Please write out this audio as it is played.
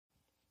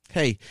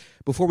Hey,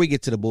 before we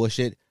get to the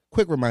bullshit,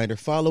 quick reminder,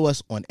 follow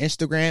us on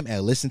Instagram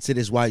at Listen to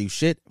This While You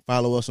Shit.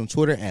 Follow us on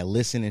Twitter at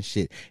Listen and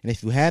Shit. And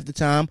if you have the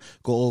time,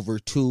 go over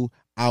to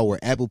our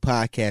Apple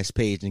Podcast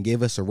page and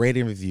give us a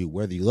rating review,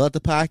 whether you love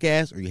the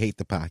podcast or you hate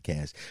the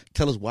podcast.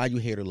 Tell us why you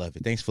hate or love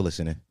it. Thanks for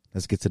listening.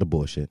 Let's get to the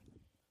bullshit.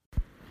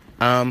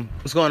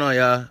 What's going on,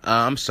 y'all?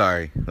 I'm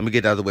sorry. Let me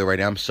get out of the way right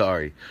now. I'm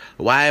sorry.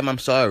 Why am I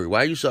sorry?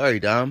 Why are you sorry,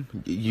 Dom?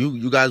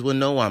 You guys wouldn't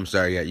know why I'm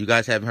sorry yet. You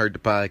guys haven't heard the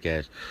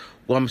podcast.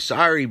 Well, I'm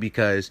sorry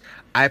because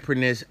I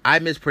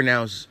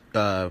mispronounced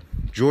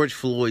George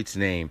Floyd's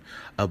name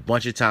a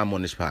bunch of time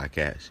on this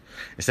podcast.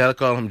 Instead of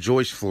calling him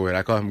George Floyd,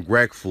 I call him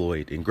Greg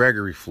Floyd and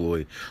Gregory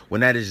Floyd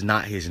when that is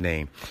not his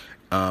name.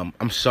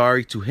 I'm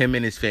sorry to him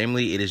and his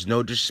family. It is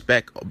no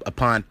disrespect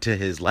upon to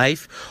his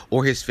life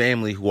or his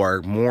family who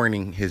are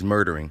mourning his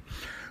murdering.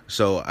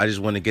 So I just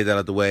want to get that out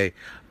of the way.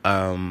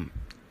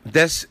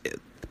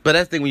 But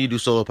that's the thing when you do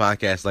solo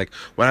podcasts. Like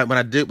when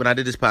I did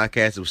this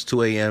podcast, it was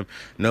 2 a.m.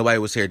 Nobody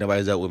was here. Nobody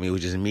was out with me. It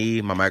was just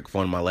me, my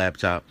microphone, and my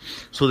laptop.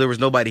 So there was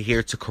nobody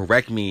here to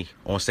correct me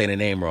on saying the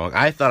name wrong.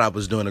 I thought I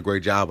was doing a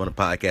great job on the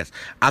podcast.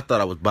 I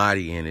thought I was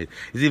bodying it.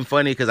 It's even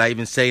funny because I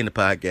even say in the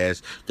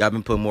podcast, y'all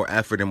been putting more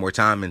effort and more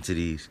time into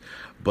these.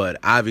 But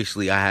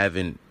obviously I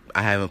haven't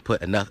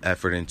put enough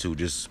effort into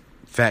just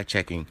fact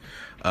checking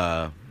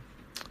a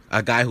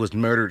guy who was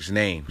murdered's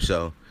name.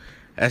 So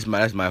that's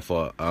my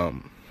fault.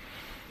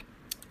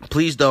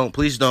 Please don't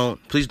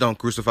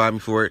crucify me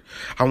for it.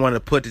 I want to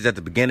put this at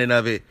the beginning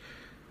of it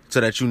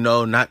so that you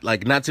know, not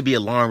to be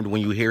alarmed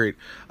when you hear it.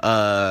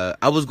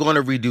 I was going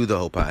to redo the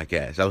whole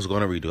podcast.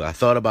 I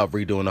thought about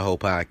redoing the whole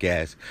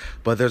podcast,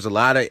 but there's a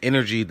lot of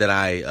energy that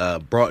I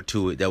brought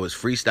to it that was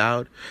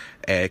freestyled,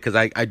 because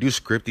I do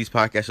script these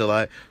podcasts a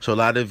lot. So a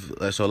lot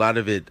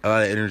of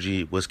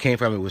energy came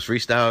from it was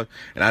freestyled,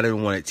 and I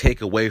didn't want to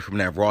take away from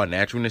that raw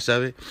naturalness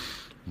of it.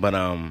 But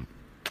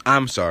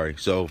I'm sorry.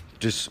 So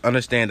just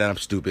understand that I'm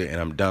stupid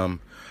and I'm dumb.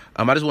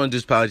 I just want to do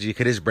this apology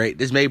because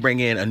this may bring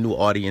in a new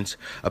audience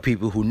of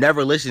people who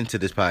never listened to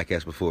this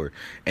podcast before,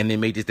 and they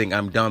may just think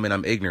I'm dumb and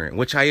I'm ignorant,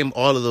 which I am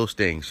all of those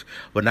things,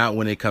 but not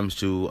when it comes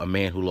to a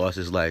man who lost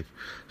his life.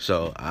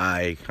 So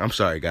I'm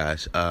sorry,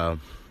 guys.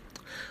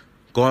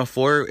 Going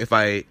forward, if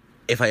I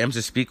am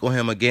to speak on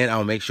him again,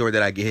 I'll make sure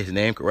that I get his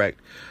name correct.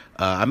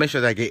 I'll make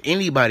sure that I get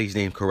anybody's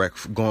name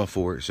correct going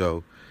forward.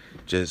 So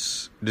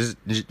just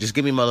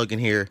give me my look in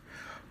here.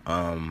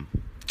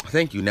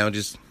 Thank you. Now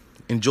just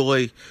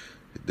enjoy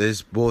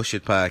this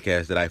bullshit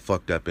podcast that I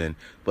fucked up in,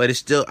 but it's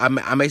still, I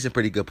made some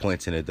pretty good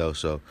points in it though,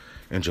 so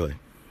enjoy.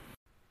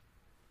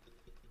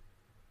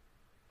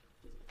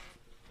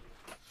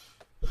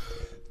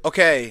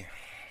 Okay,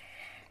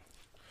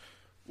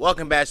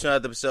 welcome back to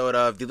another episode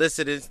of the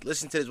Listen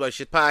to This White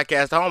Shit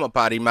podcast, the home of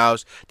Potty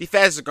Mouse, the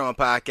fastest growing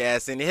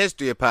podcast in the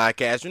history of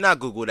podcasts. Do not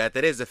Google that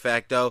is a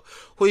fact though.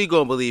 Who you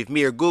gonna believe,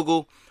 me or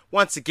Google?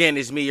 Once again,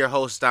 it's me, your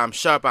host, Dom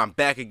Sharp. I'm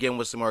back again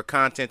with some more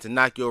content to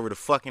knock you over the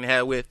fucking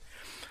head with.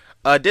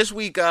 This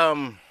week,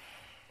 I'm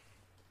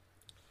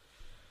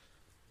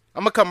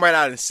going to come right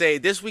out and say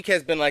this week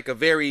has been like a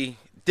very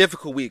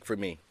difficult week for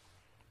me.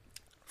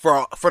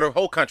 For the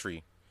whole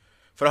country.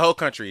 For the whole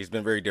country, it's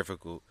been very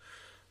difficult.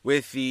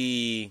 With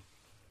the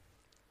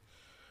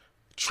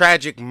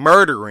tragic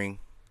murdering,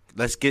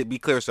 be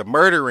clear, it's a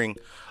murdering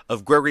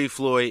of Gregory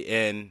Floyd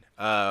in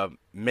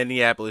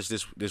Minneapolis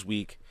this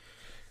week.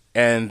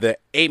 And the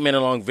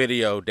 8-minute long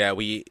video that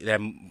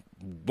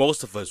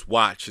most of us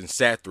watched and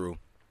sat through,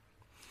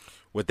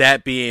 with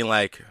that being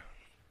like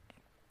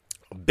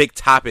a big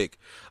topic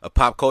of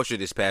pop culture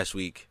this past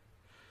week,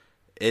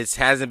 it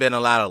hasn't been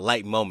a lot of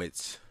light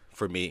moments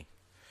for me.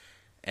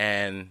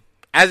 And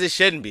as it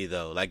shouldn't be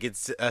though, like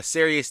it's a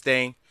serious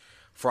thing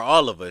for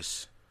all of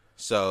us.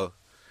 So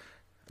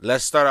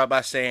let's start out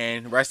by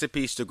saying rest in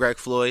peace to Greg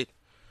Floyd.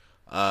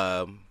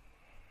 And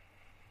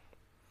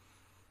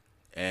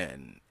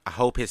I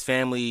hope his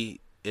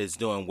family is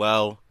doing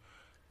well,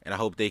 and I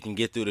hope they can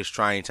get through this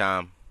trying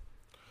time.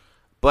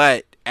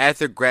 But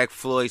after Greg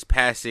Floyd's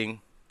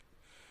passing,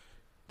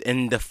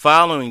 in the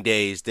following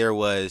days, there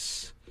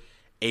was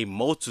a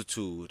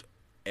multitude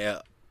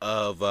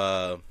of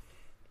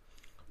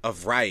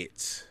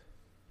riots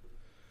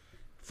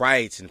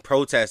and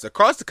protests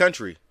across the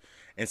country,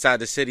 inside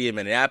the city of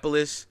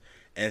Minneapolis,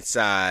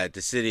 inside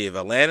the city of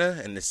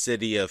Atlanta, and the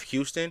city of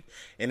Houston,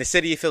 and the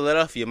city of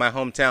Philadelphia, my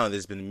hometown.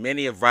 There's been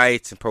many of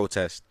riots and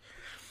protests.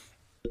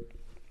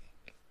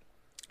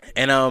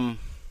 And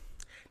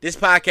this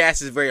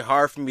podcast is very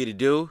hard for me to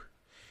do,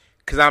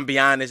 because I'm be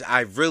honest, I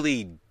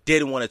really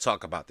didn't want to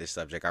talk about this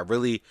subject. I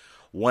really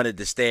wanted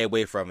to stay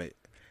away from it.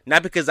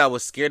 Not because I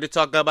was scared to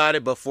talk about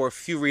it, but for a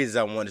few reasons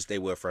I wanted to stay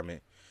away from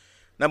it.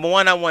 Number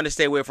one, I wanted to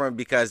stay away from it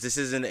because this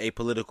isn't a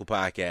political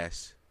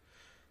podcast.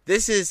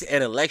 This is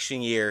an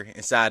election year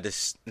inside the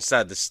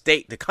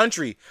state, the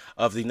country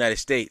of the United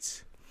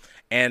States.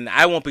 And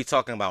I won't be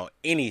talking about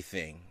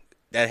anything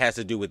that has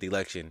to do with the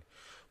election,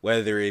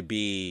 whether it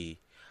be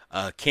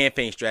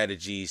campaign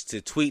strategies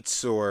to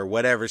tweets or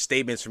whatever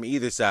statements from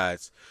either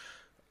sides.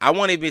 I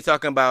won't even be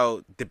talking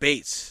about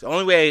debates. The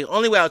only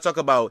way I'll talk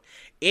about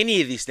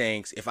any of these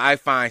things if I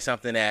find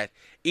something that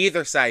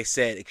either side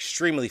said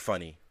extremely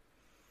funny.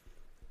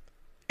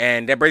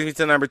 And that brings me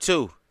to number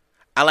 2.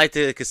 I like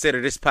to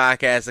consider this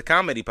podcast a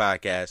comedy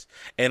podcast.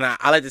 And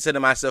I like to say to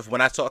myself,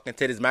 when I talk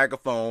into this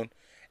microphone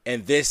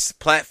and this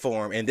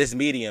platform and this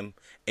medium,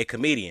 a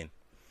comedian.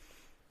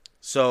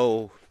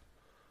 So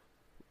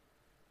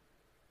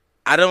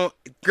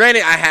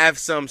granted, I have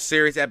some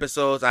serious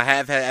episodes. I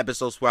have had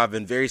episodes where I've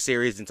been very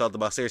serious and talked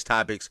about serious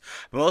topics.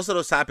 But most of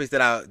those topics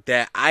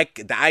that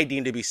I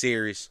deem to be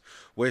serious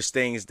was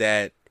things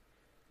that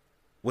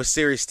was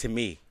serious to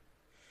me.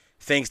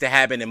 Things that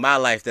happened in my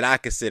life that I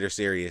consider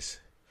serious.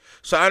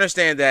 So I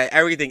understand that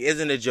everything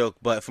isn't a joke,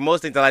 but for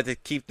most things, I like to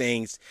keep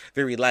things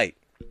very light.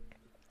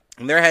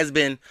 And there has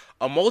been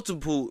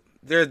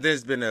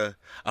there's been a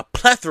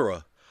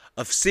plethora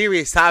of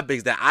serious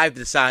topics that I've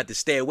decided to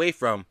stay away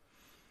from.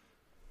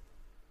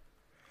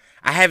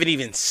 I haven't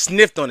even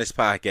sniffed on this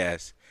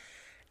podcast.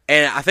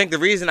 And I think the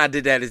reason I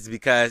did that is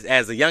because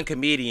as a young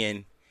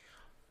comedian,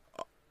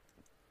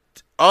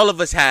 all of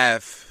us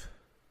have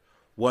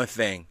one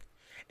thing.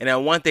 And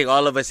that one thing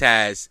all of us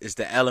has is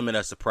the element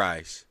of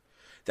surprise.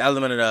 The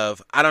element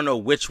of, I don't know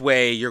which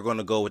way you're going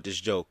to go with this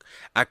joke.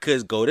 I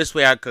could go this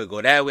way, I could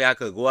go that way, I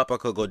could go up, I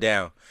could go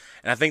down.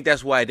 And I think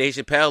that's why Dave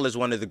Chappelle is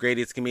one of the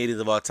greatest comedians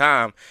of all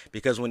time,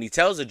 because when he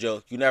tells a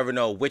joke, you never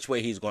know which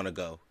way he's going to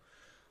go.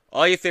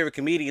 All your favorite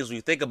comedians, when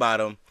you think about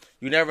them,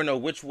 you never know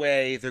which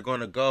way they're going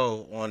to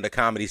go on the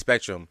comedy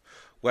spectrum,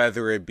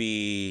 whether it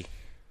be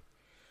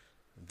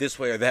this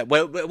way or that,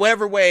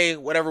 whatever way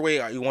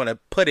you want to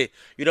put it.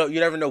 You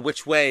never know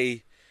which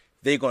way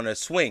they're going to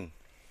swing.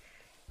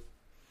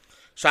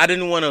 So I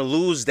didn't want to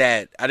lose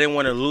that.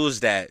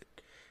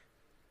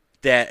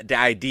 The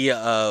idea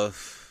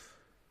of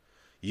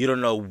you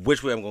don't know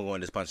which way I'm going to go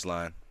in this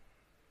punchline.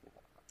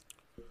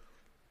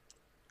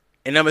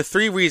 And number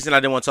 3 reason I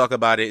didn't want to talk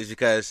about it is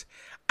because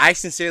I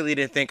sincerely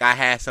didn't think I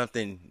had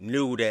something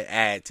new to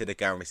add to the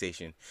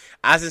conversation.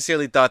 I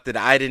sincerely thought that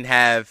I didn't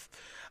have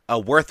a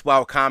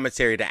worthwhile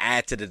commentary to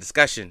add to the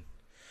discussion.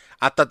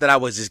 I thought that I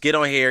would just get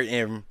on here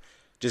and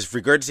just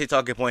regurgitate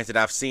talking points that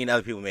I've seen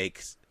other people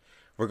make.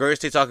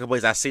 Regurgitate talking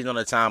points I've seen on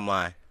the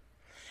timeline.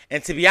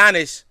 And to be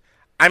honest,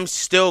 I'm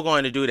still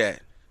going to do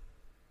that.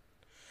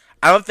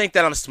 I don't think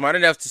that I'm smart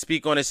enough to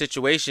speak on a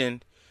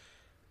situation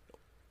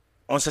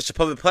on such a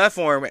public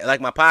platform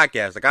like my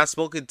podcast. Like I've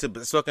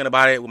spoken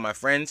about it with my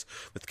friends,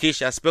 with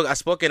Keisha. I've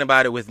spoken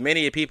about it with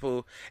many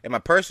people in my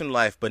personal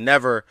life, but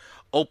never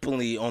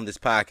openly on this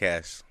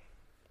podcast.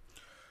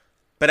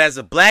 But as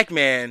a black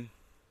man,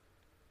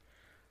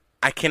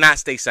 I cannot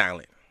stay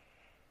silent.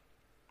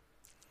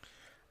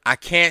 I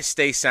can't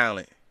stay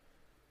silent.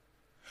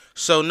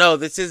 So no,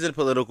 this isn't a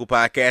political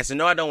podcast, and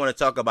no, I don't want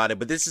to talk about it,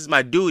 but this is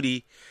my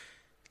duty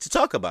to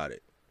talk about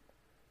it.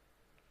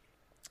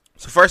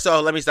 So first of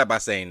all, let me start by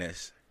saying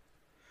this.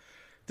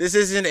 This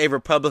isn't a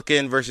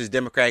Republican versus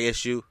Democrat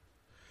issue.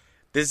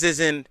 This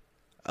isn't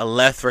a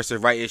left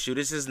versus right issue.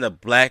 This isn't a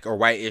black or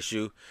white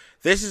issue.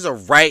 This is a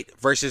right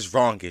versus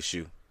wrong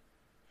issue.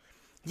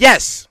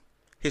 Yes,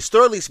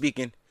 historically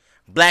speaking,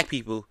 black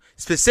people,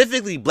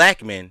 specifically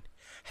black men,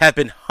 have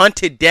been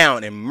hunted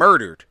down and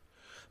murdered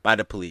by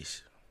the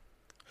police.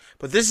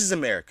 But this is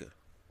America.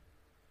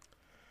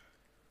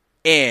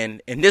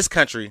 And in this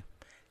country,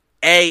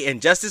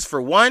 injustice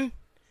for one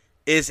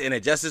is an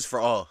injustice for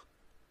all.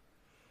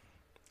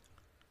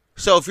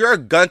 So if you're a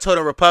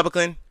gun-toting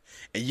Republican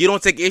and you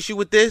don't take issue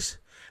with this,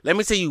 let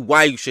me tell you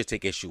why you should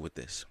take issue with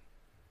this.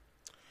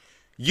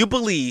 You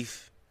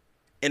believe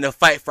in the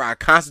fight for our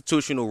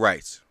constitutional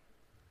rights.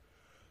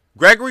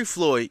 Gregory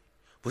Floyd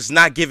was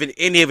not given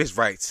any of his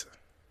rights.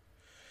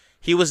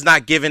 He was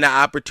not given the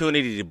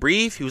opportunity to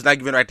breathe. He was not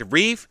given the right to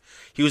breathe.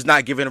 He was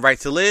not given the right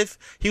to live.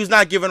 He was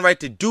not given the right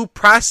to due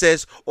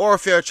process or a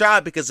fair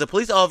trial because the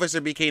police officer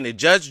became the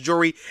judge,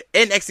 jury,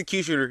 and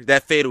executioner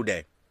that fatal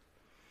day.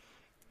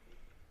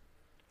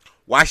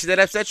 Why should that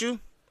upset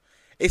you?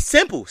 It's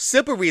simple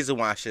reason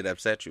why it should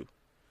upset you.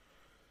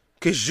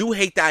 Because you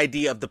hate the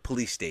idea of the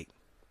police state.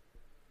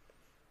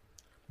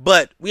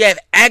 But we have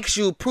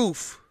actual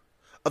proof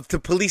of the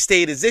police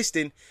state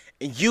existing,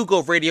 and you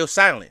go radio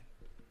silent.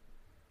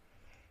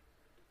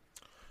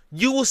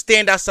 You will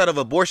stand outside of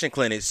abortion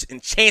clinics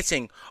and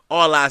chanting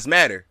all lives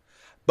matter.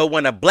 But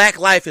when a black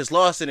life is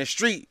lost in the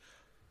street,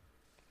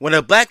 when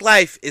a black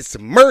life is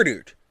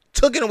murdered,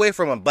 taken away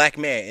from a black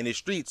man in the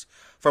streets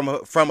from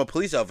a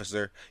police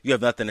officer, you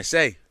have nothing to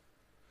say.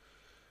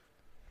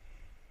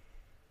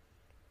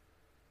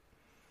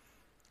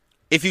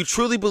 If you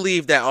truly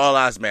believe that all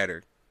lives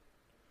matter,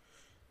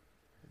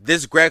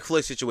 this Greg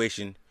Floyd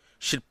situation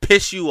should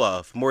piss you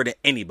off more than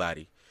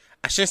anybody.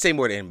 I shouldn't say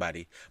more than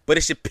anybody, but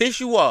it should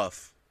piss you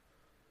off.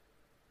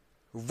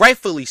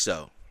 Rightfully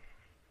so.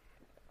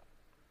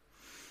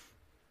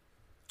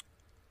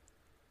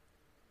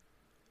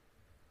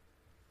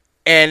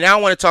 And now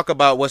I want to talk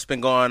about what's been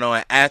going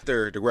on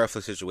after the Greg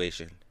Floyd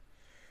situation.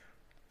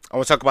 I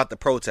want to talk about the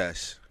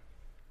protests.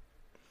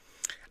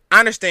 I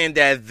understand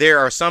that there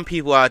are some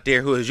people out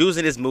there who is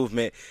using this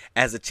movement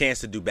as a chance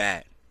to do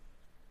bad.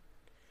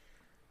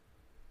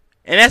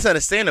 And that's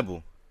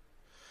understandable.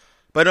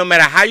 But no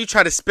matter how you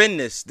try to spin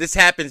this, this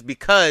happens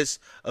because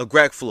of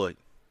Greg Floyd.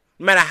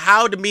 No matter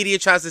how the media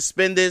tries to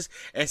spin this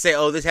and say,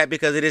 oh, this happened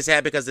because of this,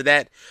 happened because of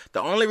that,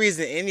 the only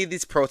reason any of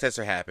these protests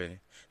are happening,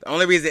 the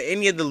only reason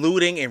any of the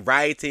looting and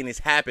rioting is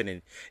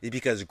happening is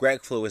because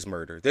Greg Floyd was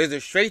murdered. There's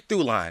a straight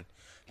through line.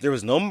 There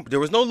was no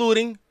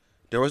looting,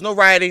 there was no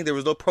rioting, there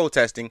was no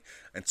protesting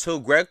until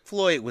Greg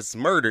Floyd was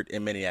murdered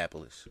in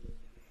Minneapolis.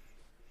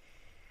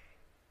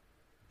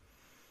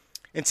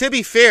 And to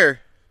be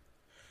fair,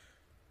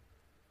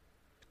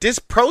 this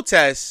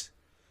protest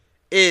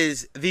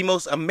is the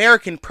most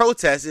American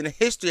protest in the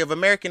history of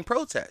American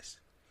protests.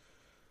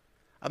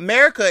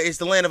 America is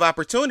the land of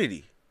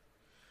opportunity.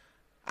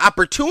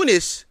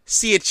 Opportunists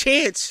see a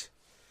chance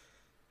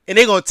and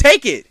they're going to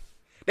take it.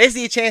 They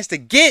see a chance to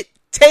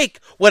take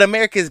what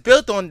America is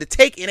built on to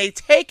take, and they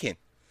taken.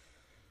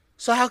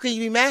 So how can you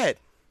be mad?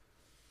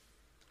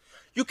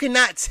 You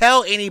cannot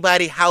tell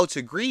anybody how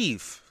to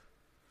grieve.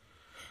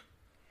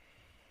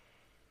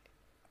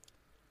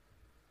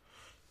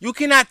 You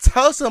cannot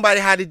tell somebody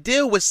how to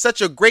deal with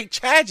such a great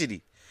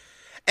tragedy,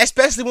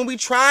 especially when we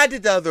tried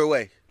it the other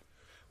way.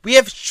 We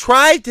have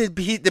tried to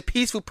be the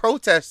peaceful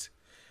protest.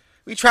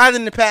 We tried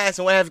in the past,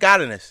 and what have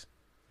gotten us?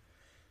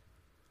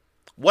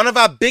 One of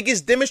our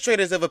biggest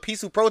demonstrators of a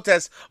peaceful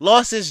protest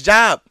lost his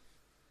job.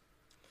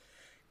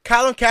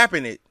 Colin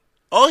Kaepernick,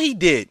 all he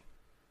did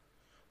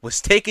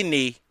was take a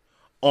knee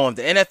on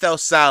the NFL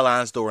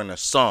sidelines during a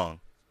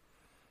song,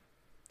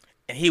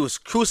 and he was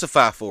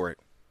crucified for it.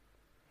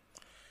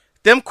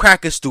 Them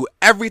crackers threw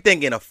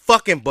everything in a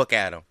fucking book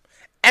at him.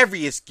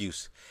 Every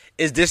excuse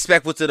is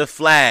disrespectful to the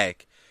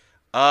flag.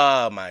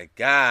 Oh my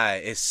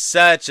God, it's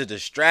such a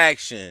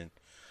distraction.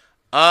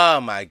 Oh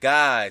my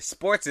God,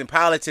 sports and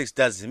politics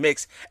doesn't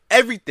mix.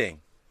 Everything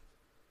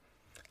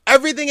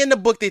in the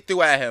book they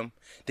threw at him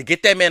to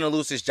get that man to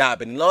lose his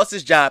job, and he lost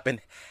his job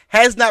and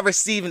has not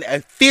received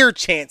a fair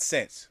chance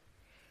since.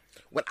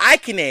 When I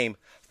can name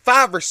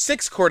 5 or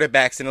 6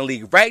 quarterbacks in the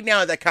league right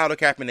now that Colin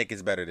Kaepernick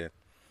is better than.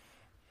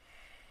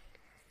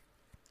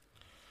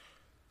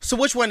 So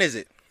which one is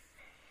it?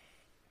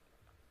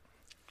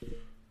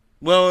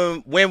 Well,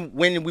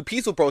 when we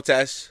peaceful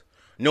protest,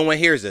 no one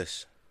hears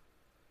us.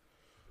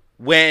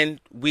 When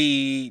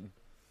we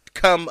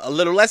become a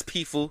little less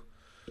peaceful,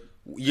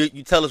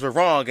 you tell us we're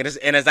wrong, and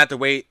it's not the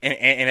way,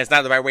 and it's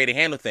not the right way to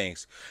handle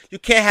things. You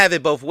can't have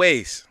it both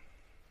ways.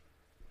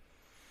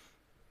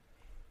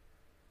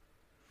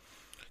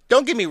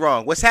 Don't get me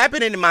wrong. What's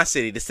happening in my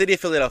city, the city of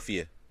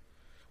Philadelphia?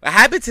 What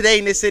happened today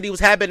in this city was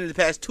happening in the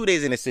past 2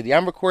 days in this city.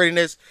 I'm recording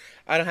this.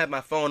 I don't have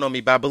my phone on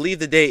me, but I believe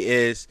the date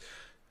is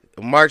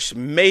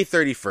May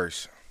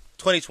 31st,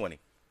 2020.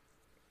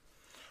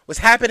 What's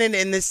happening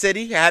in this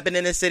city, happened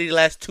in this city the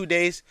last 2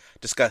 days,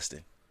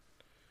 disgusting.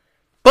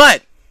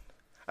 But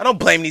I don't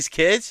blame these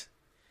kids.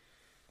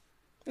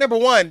 Number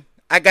one,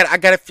 I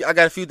got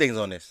a few things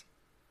on this.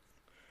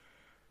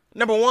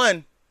 Number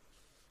one,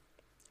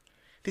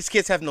 these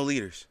kids have no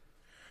leaders.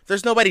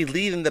 There's nobody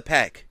leading the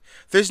pack.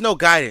 There's no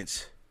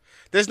guidance.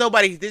 There's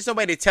nobody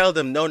to tell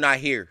them, no, not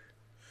here.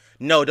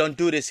 No, don't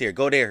do this here.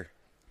 Go there.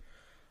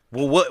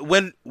 Well,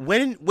 when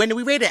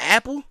we raided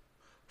Apple,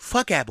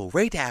 fuck Apple.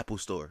 Raid the Apple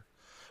store.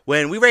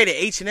 When we raided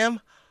H&M,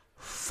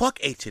 fuck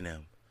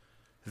H&M.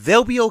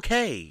 They'll be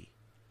okay.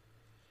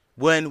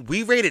 When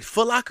we raided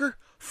Foot Locker,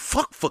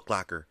 fuck Foot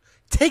Locker.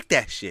 Take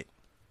that shit.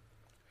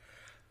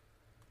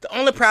 The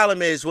only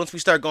problem is once we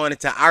start going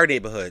into our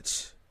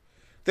neighborhoods,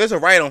 there's a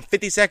riot on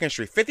 52nd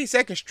Street.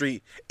 52nd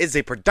Street is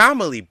a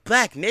predominantly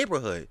black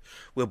neighborhood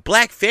with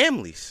black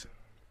families.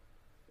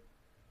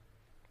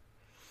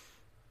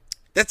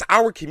 That's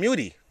our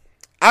community.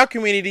 Our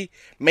community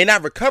may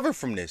not recover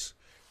from this.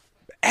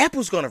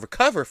 Apple's going to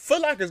recover.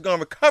 Foot Locker's going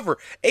to recover.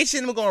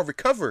 H&M are going to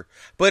recover.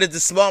 But is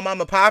the small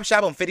mom and pop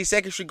shop on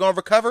 52nd Street going to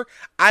recover?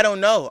 I don't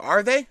know.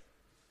 Are they?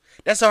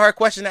 That's a hard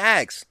question to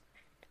ask.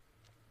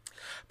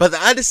 But the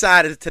other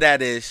side to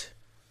that is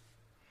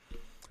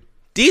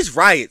these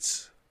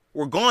riots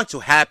were going to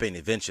happen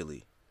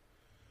eventually.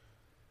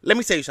 Let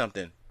me tell you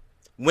something.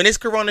 When this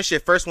corona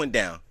shit first went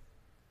down,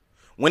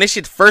 my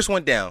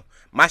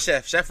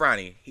chef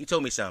Ronnie, he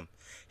told me something.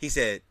 He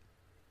said,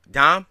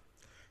 Dom,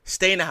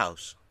 stay in the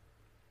house.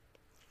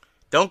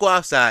 Don't go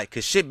outside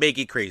because shit may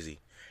get crazy.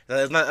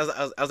 I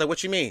was like,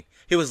 what you mean?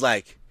 He was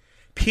like,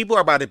 people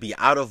are about to be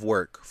out of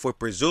work for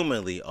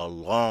presumably a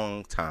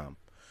long time.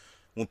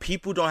 When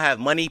people don't have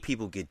money,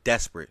 people get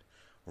desperate.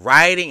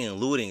 Rioting and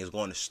looting is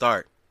going to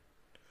start.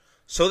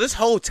 So this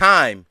whole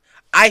time,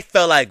 I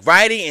felt like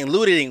rioting and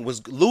looting was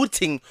going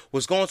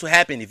to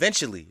happen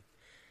eventually.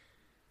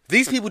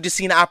 These people just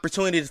seen an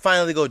opportunity to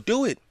finally go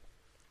do it.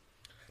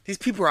 These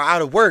people are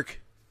out of work.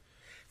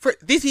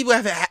 These people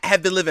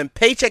have been living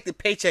paycheck to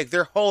paycheck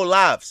their whole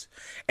lives.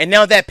 And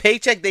now that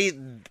paycheck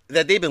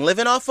that they've been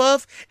living off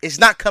of is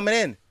not coming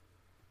in.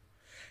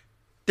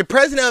 The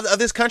president of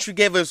this country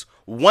gave us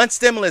one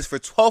stimulus for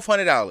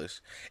 $1,200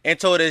 and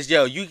told us,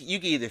 yo, you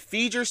can either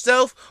feed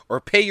yourself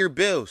or pay your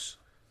bills.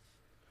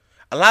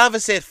 A lot of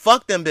us said,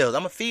 fuck them bills.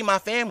 I'm going to feed my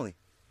family.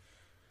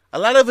 A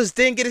lot of us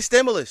didn't get a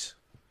stimulus.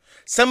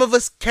 Some of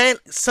us can't.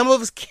 Some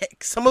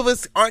of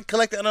us aren't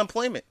collecting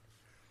unemployment.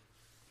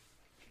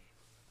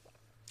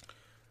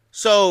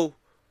 So,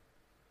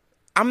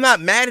 I'm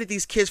not mad at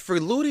these kids for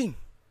looting.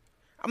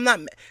 I'm not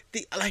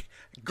like.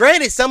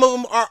 Granted, some of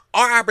them are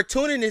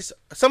opportunists.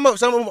 Some of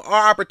them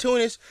are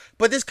opportunists,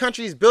 but this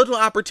country is built on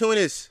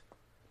opportunists.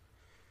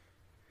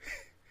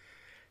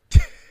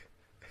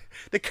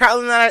 The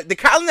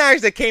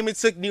colonizers that came and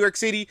took New York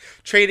City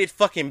traded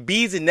fucking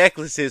beads and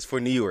necklaces for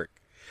New York.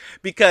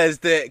 Because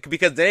the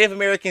Native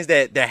Americans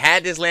that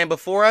had this land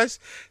before us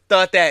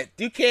thought that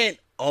you can't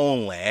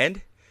own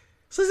land.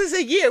 So they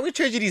say, yeah, we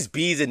trade you these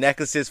beads and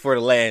necklaces for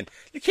the land.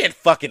 You can't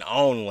fucking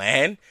own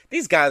land.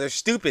 These guys are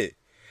stupid.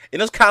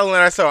 And those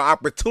colonizers saw an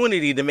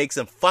opportunity to make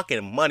some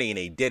fucking money, and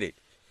they did it.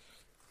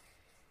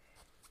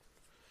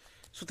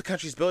 That's what the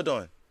country's built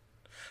on.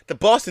 The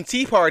Boston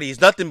Tea Party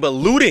is nothing but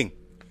looting.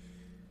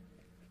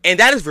 And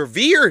that is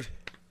revered.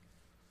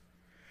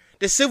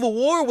 The Civil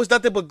War was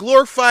nothing but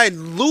glorified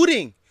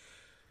looting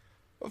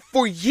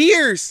for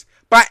years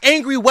by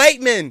angry white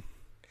men.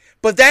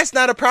 But that's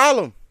not a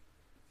problem.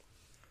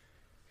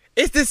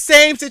 It's the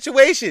same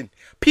situation.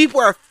 People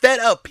are fed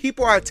up.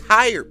 People are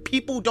tired.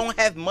 People don't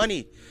have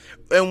money.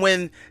 And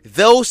when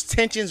those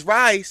tensions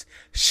rise,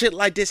 shit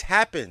like this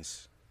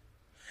happens.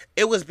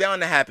 It was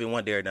bound to happen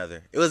one day or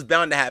another.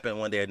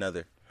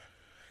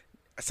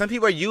 Some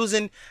people are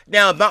using...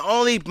 Now, my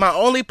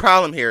only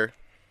problem here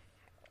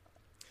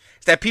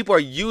is that people are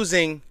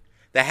using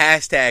the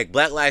hashtag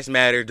Black Lives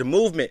Matter, the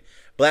movement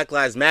Black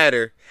Lives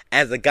Matter,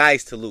 as a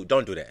guise to loot.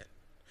 Don't do that.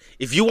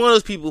 If you're one of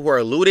those people who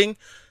are looting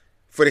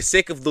for the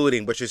sake of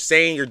looting, but you're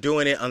saying you're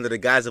doing it under the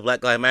guise of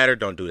Black Lives Matter,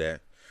 don't do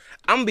that.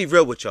 I'm going to be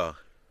real with y'all.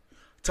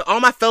 To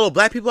all my fellow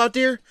black people out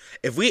there,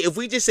 if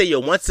we just say, yo,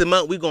 once a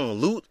month we going to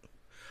loot,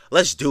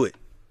 let's do it.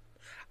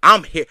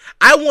 I'm here.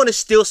 I want to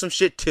steal some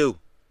shit too.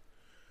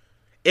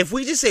 If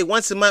we just say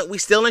once a month we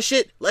stealing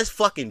shit, let's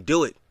fucking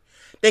do it.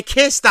 They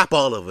can't stop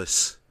all of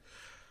us.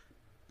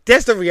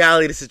 That's the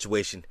reality of the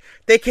situation.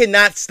 They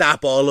cannot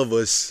stop all of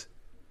us.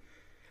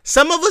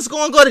 Some of us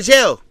going to go to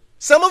jail.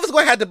 Some of us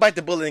going to have to bite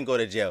the bullet and go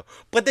to jail.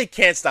 But they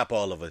can't stop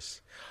all of us.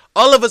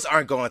 All of us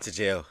aren't going to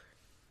jail.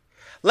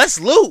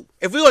 Let's loot.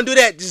 If we're going to do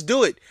that, just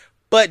do it.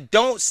 But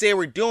don't say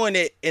we're doing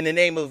it in the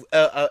name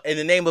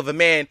of a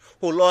man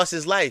who lost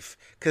his life.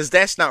 Because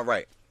that's not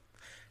right.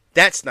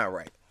 That's not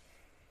right.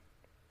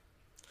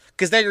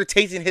 Because now you're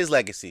tainting his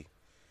legacy.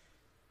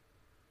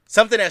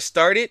 Something that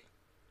started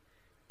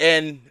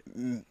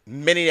in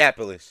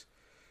Minneapolis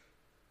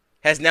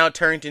has now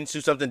turned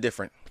into something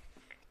different.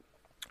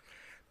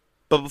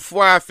 But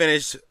before I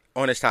finish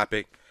on this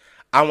topic,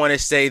 I want to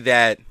say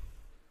that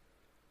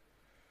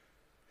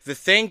the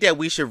thing that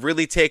we should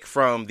really take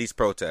from these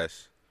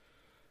protests,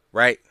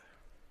 right?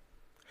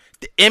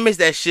 The image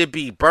that should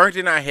be burnt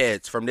in our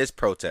heads from this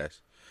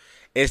protest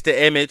is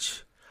the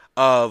image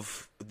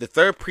of the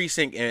 3rd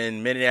precinct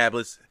in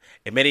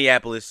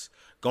Minneapolis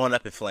going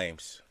up in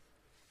flames.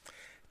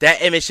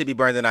 That image should be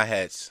burned in our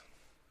heads.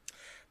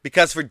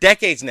 Because for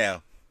decades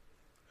now,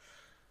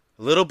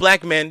 little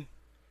black men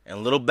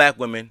and little black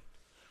women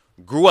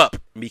grew up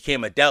and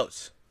became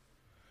adults.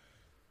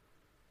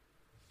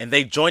 And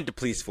they joined the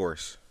police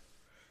force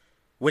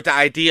with the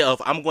idea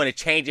of, I'm going to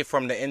change it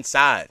from the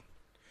inside.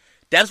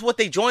 That's what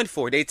they joined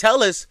for. They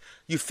tell us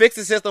you fix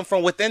the system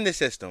from within the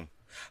system.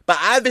 But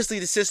obviously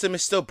the system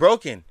is still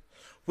broken.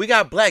 We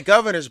got black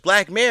governors,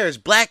 black mayors,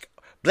 black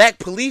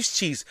police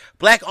chiefs,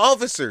 black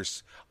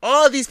officers.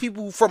 All these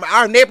people from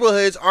our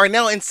neighborhoods are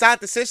now inside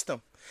the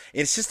system.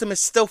 And the system is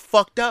still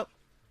fucked up.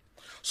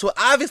 So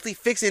obviously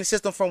fixing the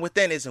system from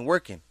within isn't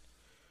working.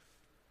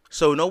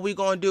 So you know what we're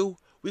going to do?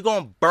 We're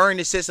going to burn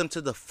the system to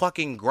the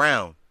fucking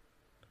ground.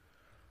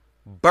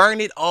 Burn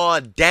it all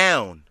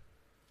down.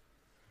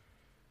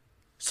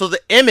 So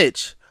the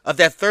image of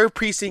that 3rd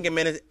precinct the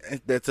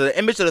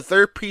image of the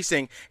 3rd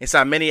precinct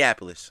inside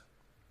Minneapolis,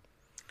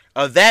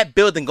 of that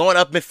building going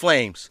up in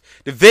flames,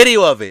 the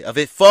video of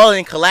it falling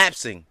and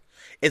collapsing,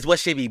 is what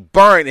should be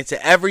burned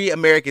into every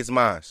American's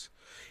minds.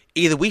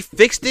 Either we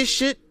fix this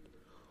shit,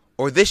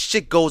 or this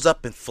shit goes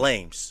up in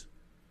flames.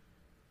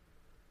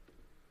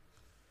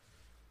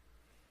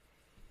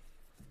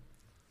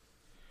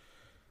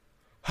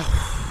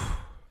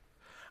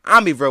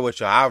 I'll be real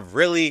with y'all. I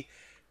really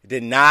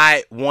did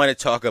not want to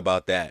talk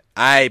about that.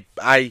 I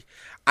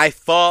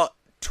fought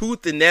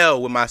tooth and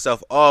nail with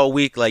myself all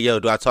week. Like, yo,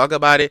 do I talk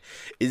about it?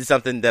 Is it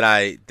something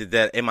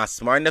that am I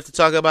smart enough to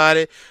talk about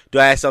it? Do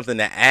I have something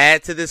to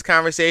add to this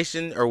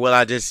conversation? Or will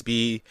I just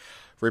be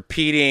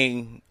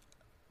repeating,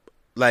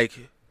 like,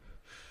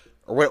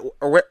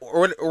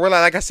 or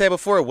like I said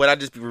before, would I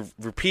just be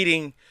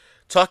repeating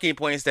talking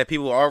points that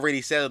people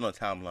already said on the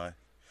timeline?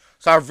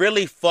 So I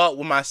really fought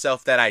with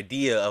myself that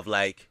idea of,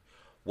 like,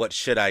 what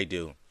should I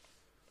do?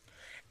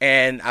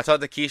 And I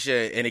talked to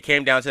Keisha, and it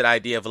came down to the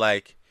idea of,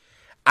 like,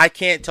 I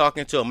can't talk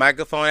into a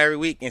microphone every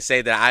week and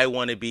say that I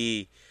want to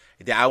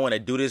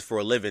do this for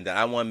a living, that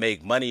I want to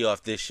make money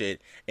off this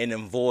shit and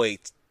avoid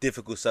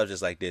difficult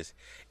subjects like this.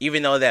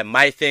 Even though that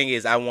my thing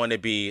is I want to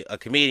be a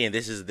comedian,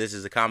 this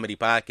is a comedy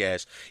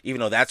podcast.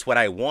 Even though that's what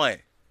I want,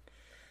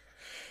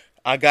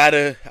 I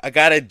gotta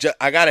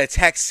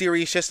attack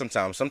serious shit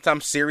sometimes.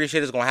 Sometimes serious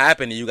shit is gonna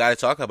happen and you gotta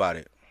talk about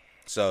it.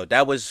 So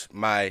that's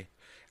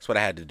what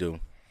I had to do.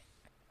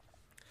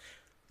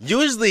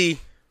 Usually,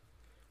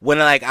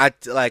 when I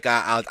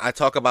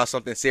talk about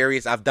something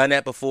serious, I've done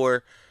that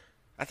before.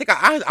 I think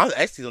I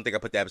actually don't think I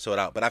put the episode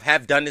out, but I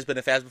have done this been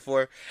a fast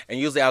before, and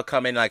usually I'll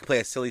come in and like play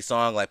a silly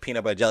song like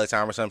Peanut Butter Jelly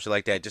Time or some shit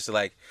like that, just to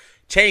like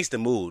change the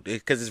mood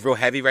because it's real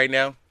heavy right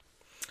now.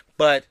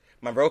 But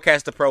my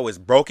Rodecaster Pro is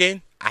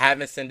broken. I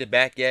haven't sent it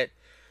back yet,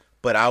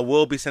 but I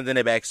will be sending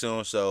it back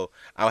soon. So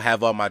I'll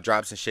have all my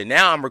drops and shit.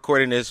 Now I'm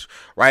recording this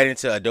right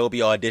into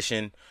Adobe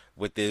Audition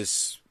with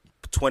this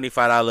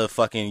 $25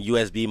 fucking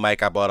USB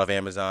mic I bought off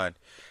Amazon.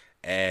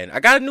 And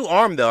I got a new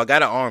arm though. I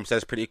got an arm, so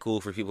that's pretty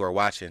cool for people who are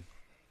watching.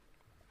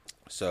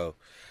 So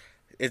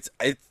it's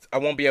I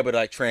won't be able to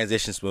like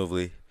transition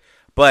smoothly.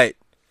 But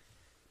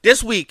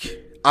this week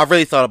I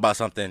really thought about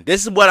something.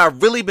 This is what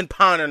I've really been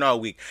pondering all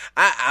week.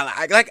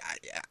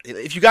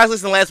 If you guys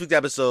listen to last week's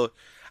episode,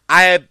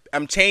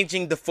 I'm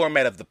changing the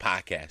format of the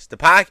podcast.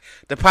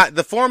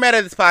 The format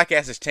of this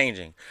podcast is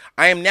changing.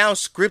 I am now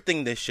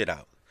scripting this shit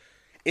out.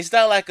 It's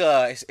not like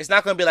it's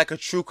not going to be like a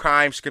true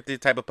crime scripted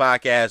type of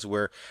podcast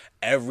where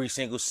every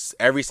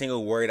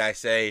single word I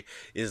say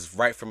is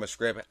right from a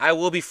script. I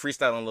will be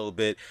freestyling a little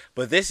bit,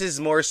 but this is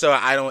more so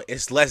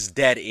it's less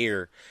dead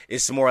air.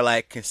 It's more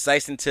like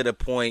concise and to the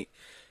point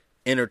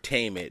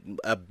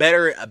entertainment. A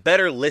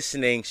better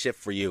listening shit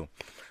for you.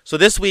 So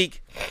this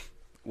week,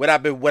 what I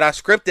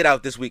scripted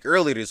out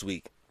earlier this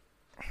week.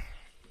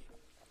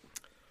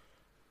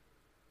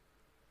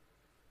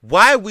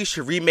 Why we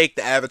should remake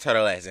the Avatar: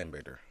 The Last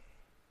Airbender.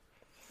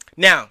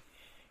 Now,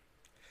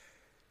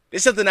 this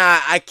is something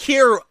I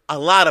care a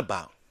lot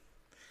about.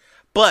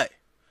 But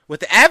with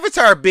the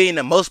Avatar being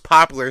the most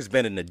popular it's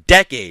been in a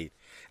decade,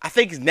 I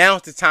think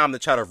now's the time to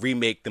try to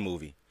remake the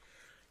movie.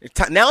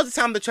 Now's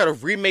the time to try to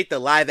remake the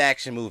live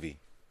action movie.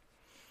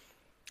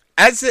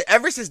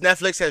 Ever since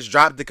Netflix has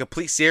dropped the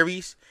complete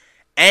series,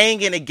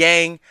 Aang and the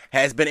gang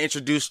has been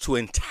introduced to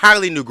an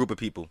entirely new group of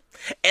people.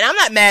 And I'm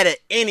not mad at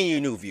any of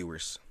you new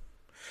viewers.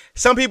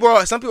 Some people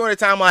on the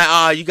time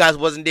like, you guys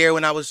wasn't there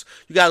when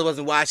you guys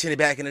wasn't watching it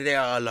back in the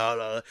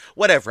day,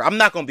 whatever. I'm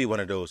not going to be one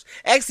of those.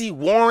 Actually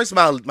warms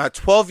my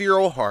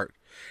 12-year-old heart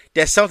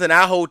that something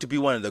I hold to be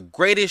one of the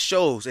greatest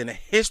shows in the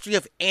history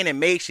of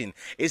animation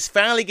is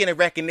finally getting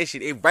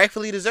recognition it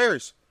rightfully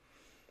deserves.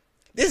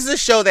 This is a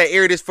show that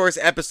aired its first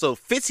episode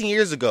 15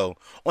 years ago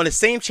on the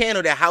same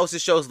channel that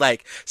houses shows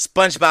like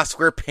SpongeBob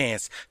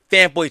SquarePants,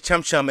 Fanboy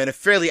Chum Chum, and The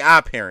Fairly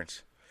Odd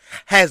Parents.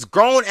 Has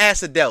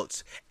grown-ass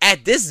adults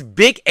at this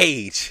big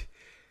age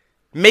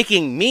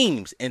making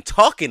memes and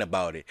talking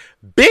about it,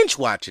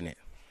 binge-watching it.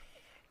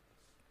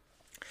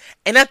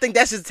 And I think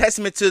that's a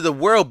testament to the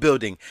world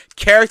building,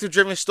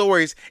 character-driven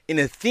stories, and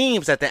the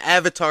themes that the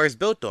Avatar is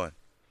built on.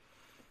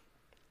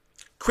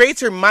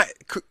 Creators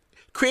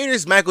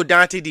Michael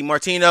Dante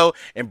DiMartino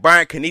and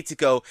Brian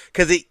Konietzko,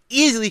 because they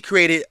easily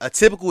created a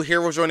typical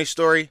hero journey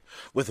story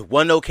with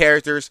one-note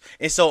characters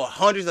and sold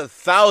hundreds of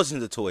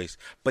thousands of toys,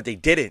 but they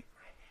didn't.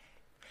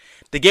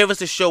 They gave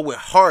us a show with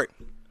heart.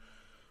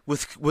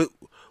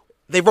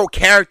 They wrote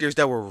characters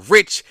that were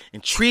rich,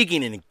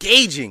 intriguing, and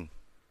engaging.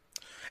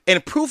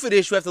 And proof of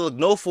this, you have to look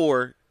no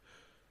further.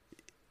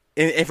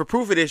 And for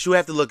proof of this, you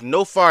have to look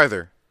no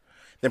farther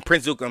than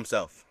Prince Zuko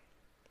himself.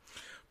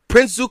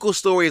 Prince Zuko's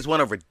story is one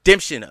of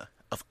redemption,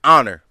 of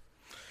honor.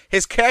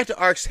 His character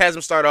arcs has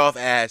him start off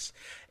as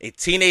a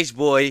teenage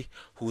boy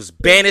who's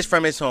banished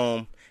from his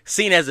home,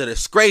 seen as a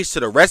disgrace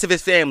to the rest of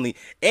his family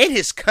and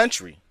his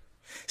country.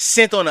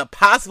 Sent on a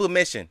possible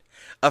mission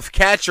of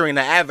capturing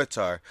the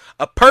Avatar,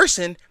 a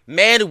person,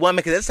 man or woman,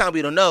 because that's how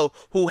we don't know,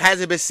 who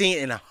hasn't been seen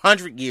in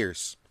 100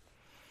 years.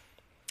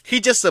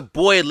 He's just a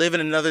boy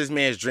living another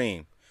man's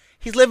dream.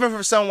 He's living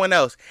for someone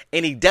else,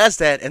 and he does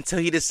that until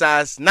he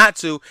decides not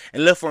to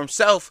and live for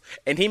himself.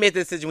 And he made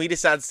the decision when he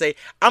decided to say,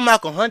 I'm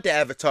not going to hunt the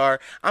Avatar,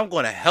 I'm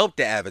going to help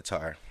the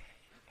Avatar.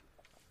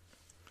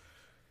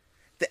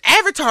 The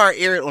Avatar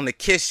aired on the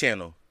Kids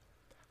channel,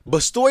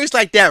 but stories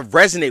like that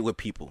resonate with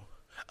people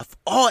of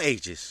all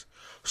ages.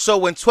 So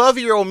when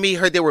 12-year-old me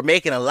heard they were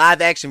making a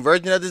live-action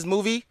version of this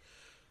movie,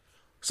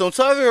 when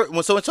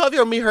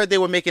 12-year-old me heard they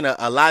were making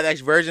a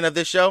live-action version of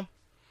this show,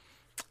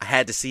 I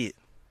had to see it.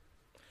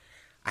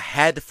 I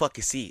had to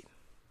fucking see it.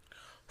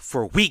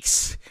 For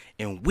weeks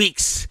and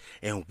weeks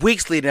and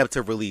weeks leading up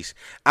to release,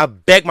 I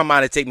begged my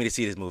mom to take me to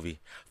see this movie.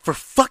 For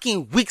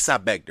fucking weeks I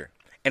begged her.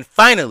 And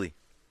finally,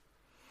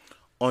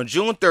 on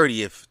June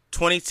 30th,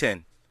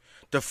 2010,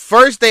 the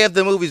first day of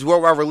the movie's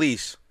worldwide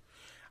release,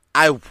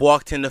 I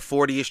walked in the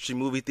 40th Street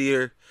movie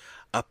theater,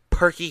 a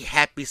perky,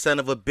 happy son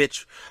of a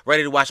bitch,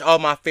 ready to watch all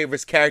my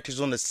favorite characters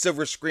on the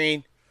silver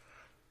screen.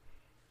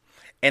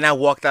 And I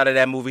walked out of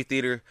that movie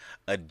theater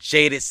a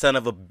jaded son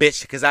of a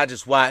bitch because I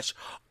just watched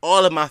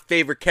all of my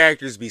favorite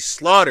characters be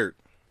slaughtered.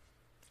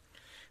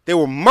 They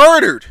were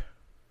murdered.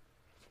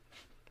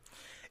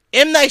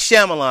 M. Night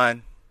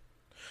Shyamalan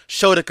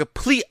showed a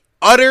complete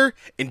utter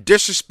and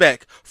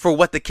disrespect for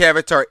what the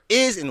character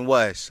is and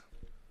was.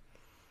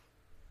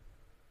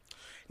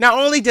 Not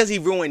only does he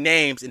ruin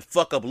names and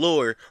fuck up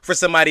lore for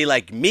somebody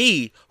like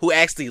me who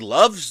actually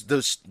loves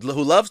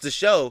the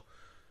show,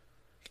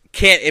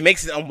 it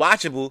makes it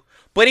unwatchable,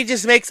 but he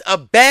just makes a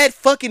bad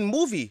fucking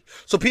movie.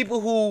 So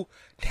people who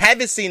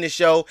haven't seen the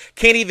show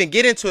can't even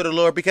get into the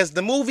lore because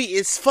the movie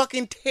is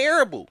fucking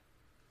terrible.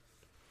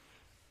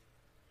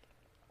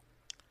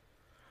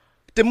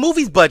 The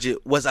movie's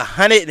budget was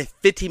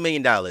 $150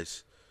 million.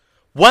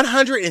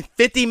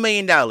 $150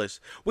 million,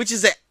 which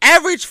is an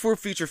average for a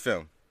feature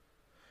film.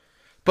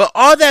 But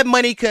all that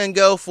money couldn't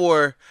go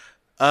for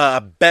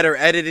a better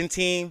editing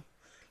team,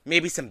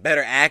 maybe some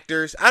better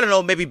actors. I don't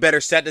know, maybe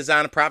better set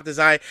design and prop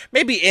design.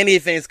 Maybe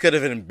anything could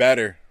have been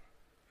better.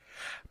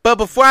 But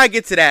before I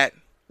get to that,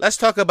 let's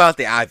talk about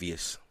the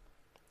obvious.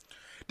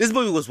 This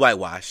movie was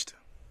whitewashed.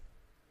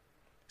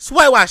 It's a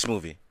whitewashed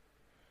movie.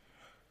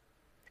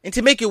 And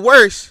to make it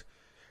worse,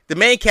 the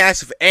main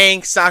cast of Aang,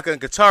 Sokka,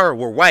 and Katara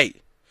were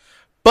white.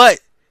 But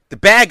the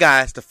bad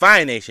guys, the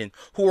Fire Nation,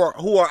 who are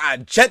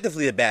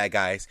objectively the bad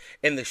guys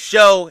in the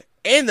show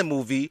and the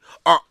movie,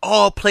 are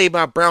all played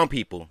by brown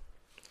people.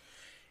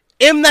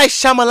 M. Night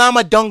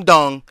Shyamalan Dong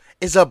Dong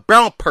is a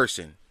brown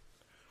person.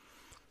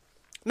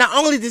 Not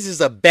only this is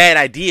a bad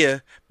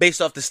idea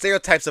based off the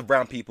stereotypes of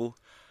brown people,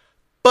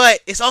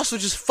 but it's also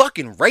just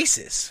fucking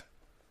racist.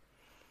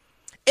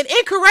 And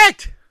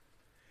incorrect.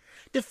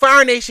 The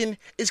Fire Nation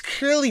is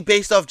clearly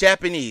based off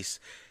Japanese.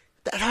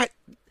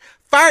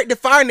 The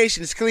Fire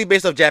Nation is clearly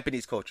based off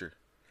Japanese culture.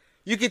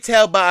 You can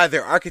tell by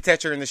their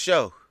architecture in the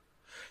show.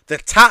 The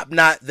top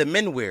knot the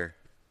men wear.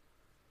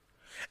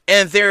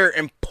 And their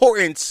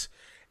importance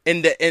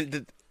in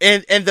the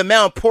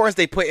amount of importance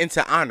they put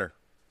into honor.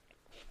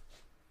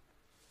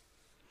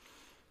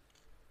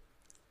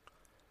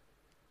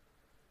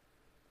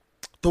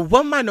 The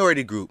one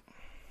minority group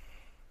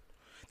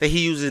that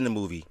he uses in the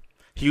movie,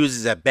 he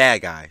uses as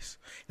bad guys.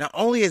 Not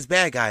only as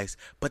bad guys,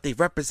 but they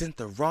represent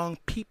the wrong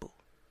people.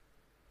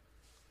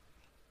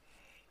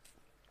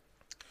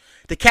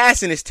 The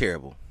casting is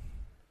terrible.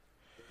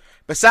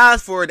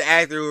 Besides for the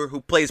actor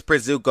who plays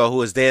Prince Zuko, who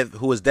was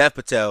Dev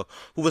Patel,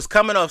 who was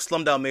coming off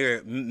Slumdog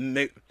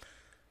Millionaire.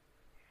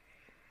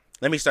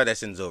 Let me start that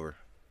sentence over,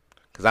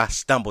 because I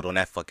stumbled on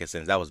that fucking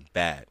sentence. That was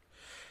bad.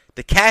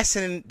 The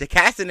casting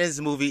in this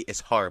movie is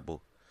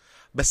horrible.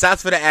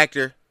 Besides for the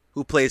actor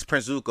who plays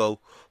Prince Zuko,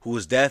 who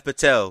was Dev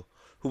Patel,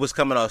 who was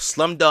coming off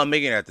Slumdog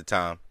Millionaire at the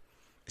time,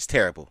 it's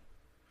terrible.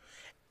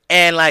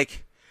 And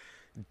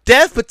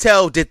Dev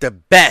Patel did the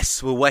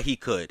best with what he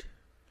could.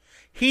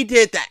 He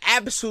did the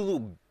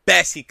absolute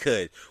best he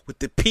could with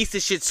the piece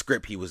of shit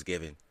script he was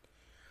given.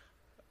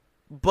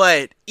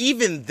 But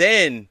even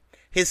then,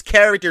 his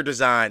character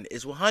design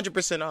is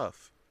 100%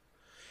 off.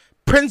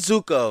 Prince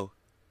Zuko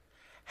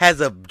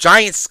has a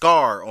giant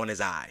scar on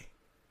his eye.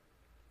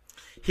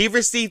 He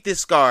received this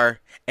scar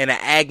in an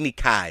Agni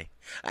Kai.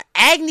 An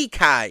Agni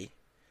Kai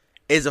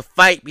is a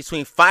fight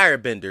between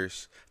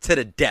firebenders to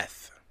the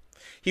death.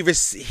 He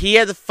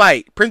had to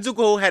fight. Prince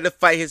Zuko had to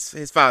fight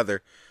his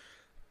father,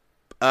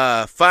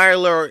 Fire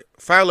Lord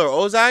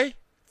Ozai.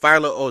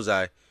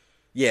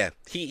 Yeah,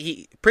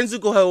 Prince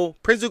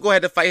Zuko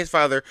had to fight his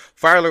father,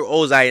 Fire Lord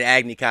Ozai, in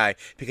Agni Kai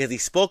because he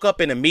spoke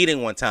up in a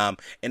meeting one time,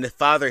 and his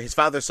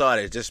father saw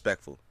it as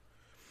disrespectful.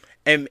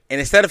 And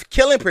instead of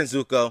killing Prince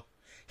Zuko,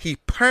 he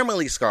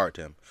permanently scarred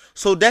him.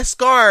 So that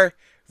scar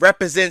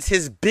represents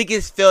his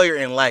biggest failure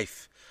in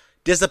life,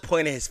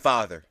 disappointing his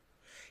father.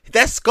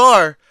 That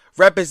scar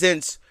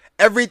represents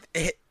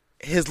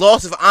his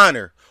loss of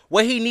honor,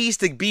 what he needs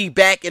to be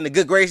back in the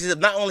good graces of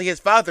not only his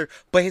father,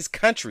 but his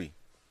country.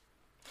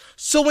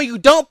 So when you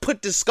don't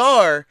put the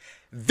scar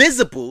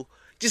visible,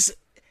 just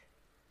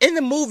in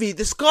the movie,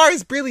 the scar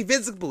is barely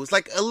visible. It's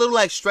like a little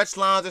stretch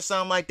lines or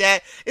something like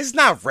that. It's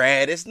not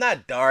red. It's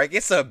not dark.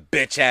 It's a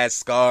bitch ass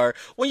scar.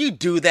 When you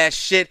do that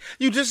shit,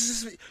 you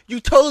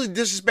totally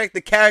disrespect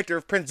the character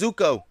of Prince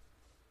Zuko.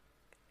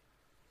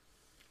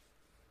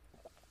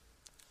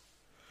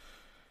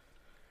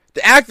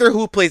 The actor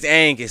who plays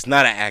Aang is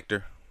not an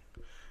actor.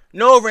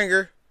 Noah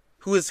Ringer,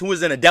 who is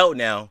an adult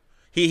now,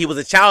 he was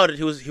a child.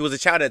 He was a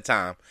child at the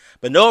time,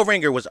 but Noah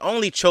Ringer was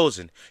only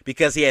chosen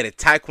because he had a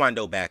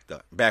Taekwondo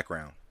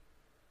background.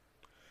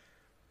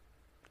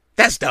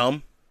 That's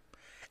dumb.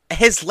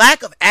 His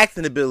lack of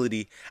acting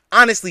ability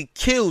honestly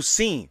kills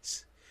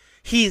scenes.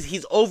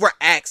 He's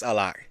overacts a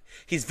lot.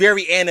 He's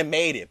very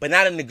animated, but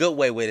not in a good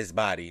way with his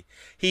body.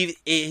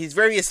 He's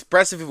very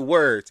expressive with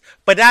words,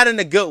 but not in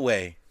a good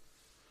way.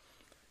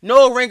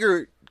 Noah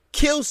Ringer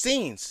kills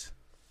scenes.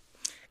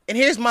 And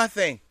here's my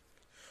thing.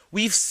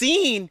 We've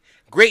seen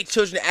great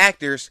children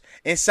actors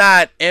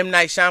inside M.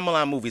 Night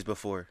Shyamalan movies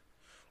before.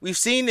 We've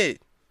seen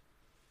it.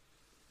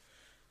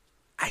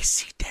 I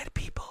see dead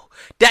people.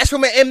 That's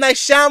from an M. Night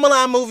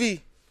Shyamalan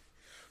movie.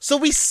 So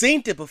we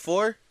seen it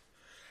before.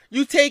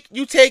 You take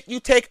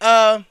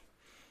what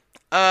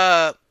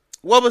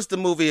was the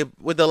movie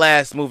with the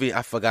last movie?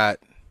 I forgot.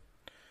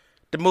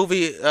 The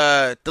movie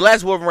the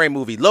last Wolverine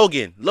movie,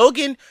 Logan,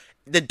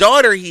 the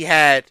daughter he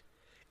had,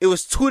 it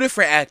was two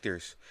different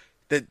actors.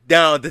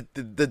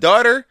 The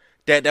daughter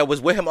that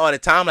was with him all the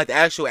time, like the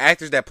actual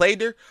actors that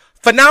played her,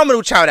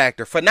 phenomenal child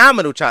actor.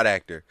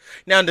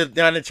 Now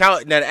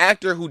the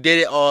actor who did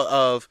it all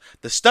of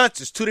the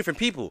stunts is two different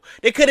people.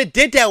 They could have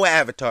did that with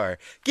Avatar.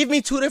 Give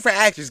me two different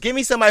actors. Give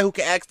me somebody who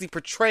can actually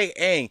portray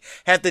Aang,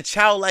 have the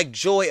childlike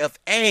joy of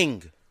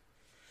Aang.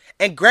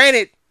 And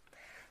granted,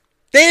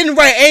 they didn't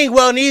write Aang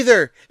well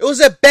neither. It was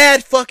a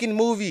bad fucking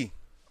movie.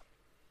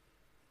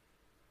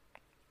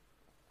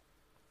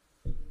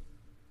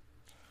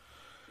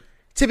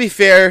 To be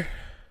fair,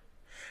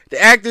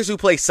 the actors who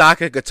play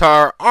Sokka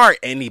Katara aren't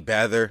any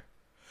better.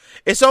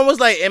 It's almost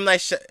like M.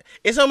 Night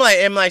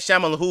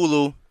Shyamalan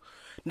Hulu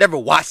never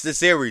watched the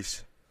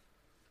series.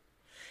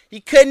 He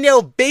couldn't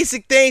know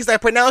basic things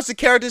like pronounce the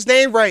character's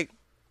name right.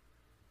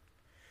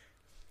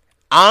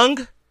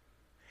 Aang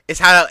is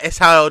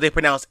how they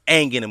pronounce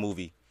Aang in the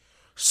movie.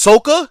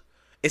 Sokka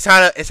is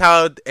how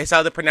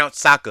they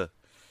pronounce Sokka.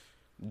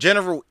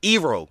 General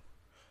Iroh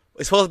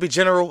is supposed to be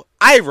General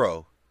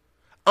Iroh.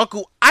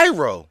 Uncle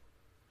Iroh.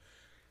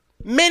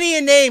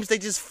 Many names they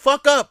just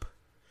fuck up.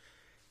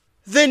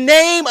 The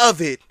name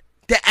of it,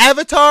 the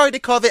Avatar, they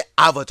call it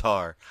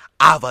Avatar.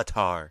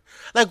 Avatar.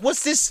 Like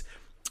what's this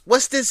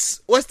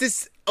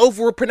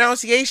over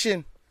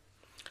pronunciation?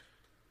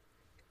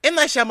 M.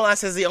 Night Shyamalan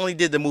says he only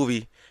did the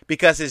movie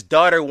because his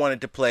daughter wanted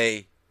to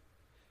be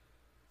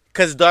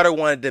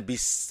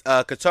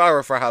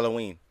Katara for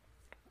Halloween.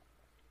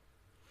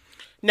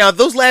 Now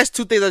those last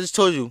two things I just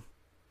told you,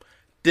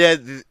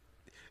 the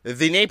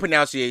name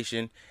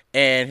pronunciation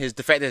and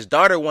the fact that his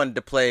daughter wanted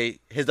to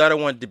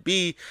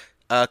be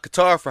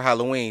Katara for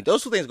Halloween.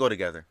 Those two things go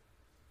together,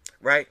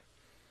 right?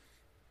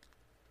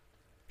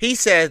 He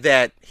says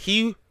that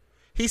he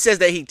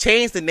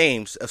changed the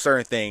names of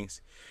certain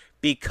things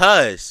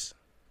because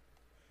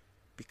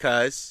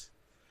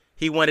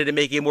he wanted to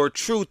make it more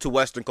true to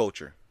Western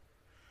culture,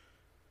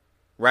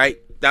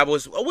 right?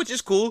 Which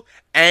is cool.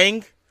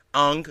 Aang,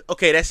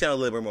 okay, that sounds a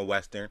little bit more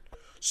Western.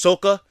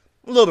 Sokka,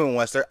 a little bit more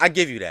Western. I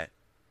give you that.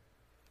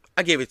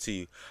 I give it to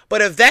you.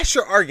 But if that's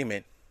your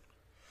argument,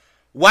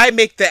 why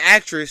make the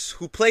actress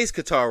who plays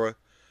Katara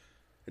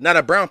not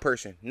a brown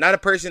person, not a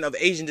person of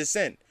Asian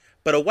descent,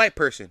 but a white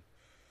person?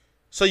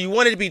 So you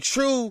want it to be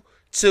true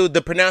to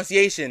the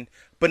pronunciation,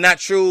 but not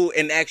true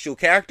in actual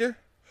character?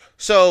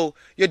 So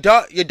your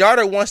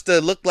daughter wants to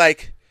look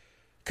like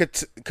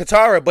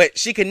Katara, but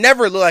she can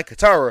never look like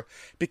Katara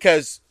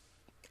because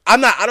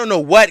I don't know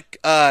what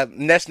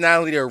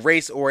nationality or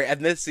race or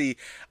ethnicity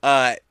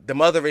the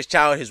mother of his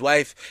child, his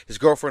wife, his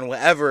girlfriend,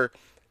 whatever,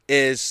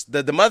 is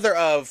the mother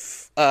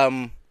of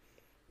M.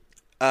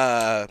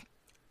 Night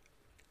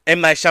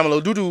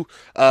Shyamalan Dudu,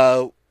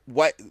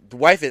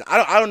 wife is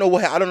I don't know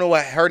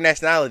what her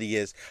nationality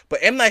is, but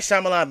M. Night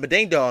Shyamalan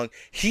Ding Dong,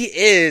 he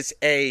is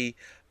a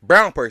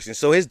brown person,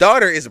 so his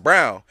daughter is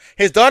brown.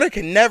 His daughter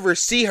can never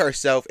see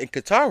herself in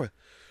Katara.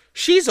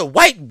 She's a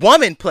white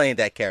woman playing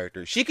that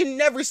character. She can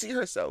never see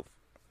herself.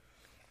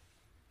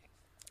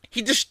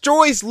 He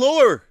destroys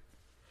lore.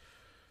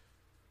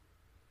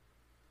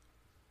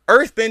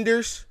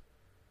 Earthbenders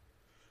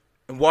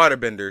and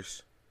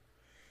waterbenders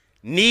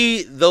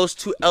need those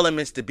two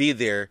elements to be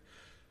there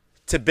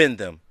to bend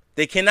them.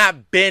 They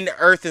cannot bend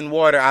earth and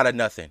water out of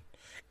nothing.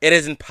 It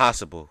is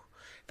impossible.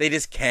 They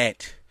just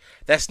can't.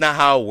 That's not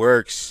how it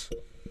works.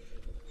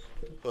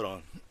 Hold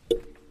on.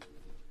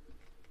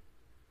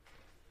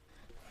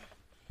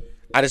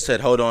 I just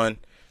said hold on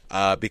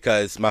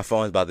because my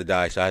phone's about to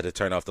die, so I had to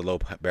turn off the low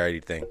battery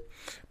thing.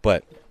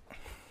 But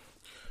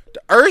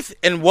the earth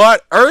and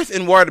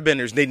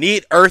waterbenders, they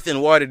need earth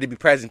and water to be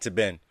present to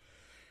bend.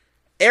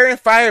 Air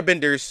and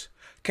firebenders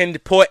can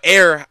pour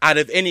air out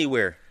of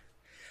anywhere.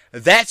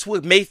 That's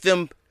what made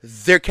them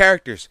their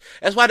characters.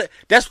 That's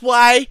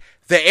why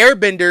the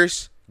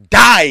airbenders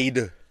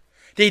died.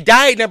 They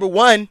died, number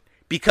one,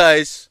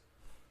 because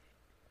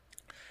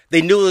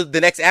they knew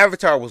the next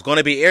Avatar was going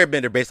to be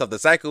airbender based off the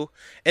cycle.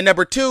 And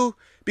number two,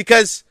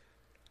 because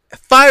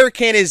fire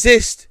can't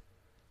exist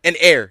in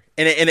air,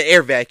 in an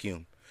air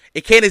vacuum.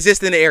 It can't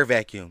exist in an air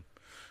vacuum.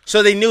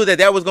 So they knew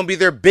that was going to be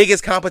their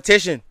biggest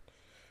competition.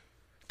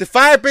 The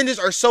firebenders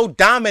are so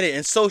dominant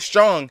and so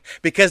strong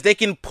because they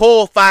can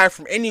pull fire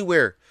from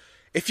anywhere.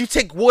 If you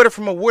take water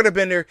from a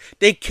waterbender,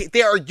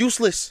 they are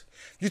useless.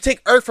 You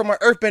take earth from an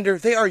earthbender,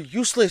 they are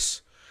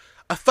useless.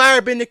 A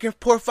firebender can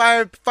pour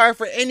fire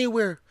from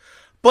anywhere.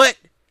 But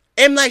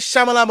M. Night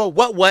Shyamalan,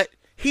 what?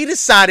 He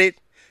decided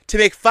to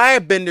make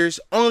firebenders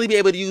only be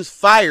able to use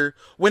fire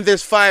when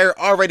there's fire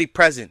already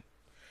present.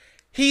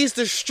 He's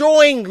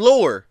destroying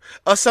lore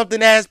of something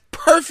that has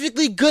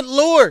perfectly good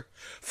lore.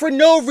 For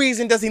no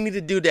reason does he need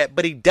to do that,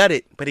 but he did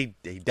it.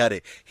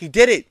 He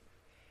did it.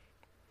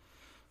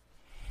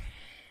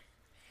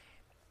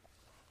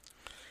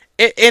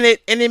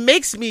 It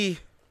makes me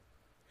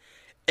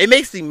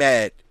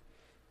mad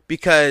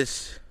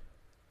because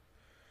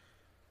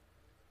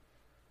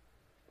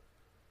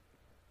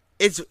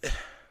it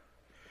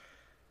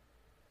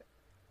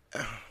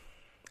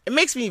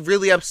makes me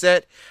really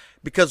upset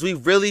because we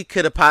really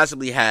could have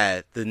possibly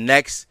had the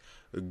next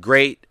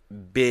great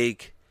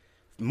big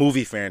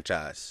movie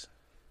franchise.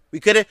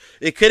 It could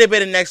have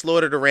been the next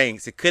Lord of the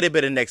Rings. It could have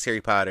been the next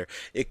Harry Potter.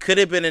 It could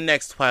have been the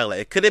next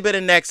Twilight. It could have been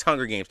the next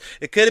Hunger Games.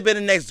 It could have been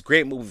the next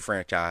great movie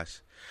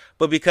franchise.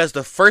 But because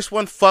the first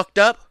one fucked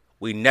up,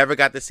 we never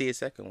got to see a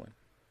second one.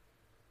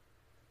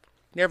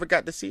 Never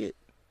got to see it.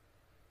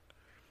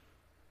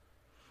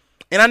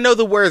 And I know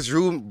the words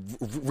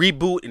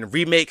reboot and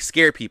remake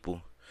scare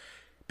people.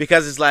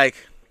 Because it's like,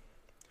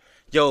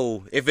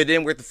 yo, if it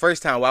didn't work the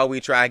first time, why would we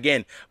try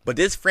again? But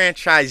this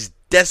franchise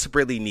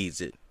desperately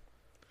needs it.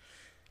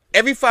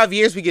 Every 5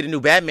 years we get a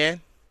new Batman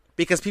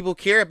because people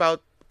care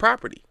about the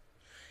property.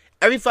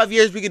 Every 5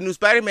 years we get a new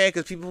Spider-Man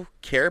because people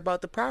care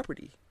about the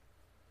property.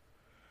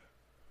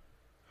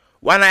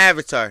 Why not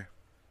Avatar?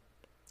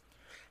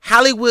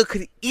 Hollywood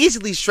could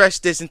easily stretch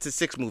this into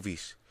 6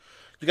 movies.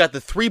 You got the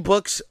 3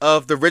 books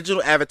of the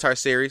original Avatar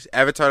series,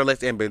 Avatar: The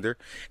Last Airbender,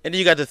 and then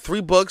you got the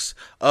 3 books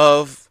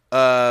of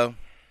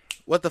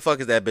what the fuck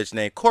is that bitch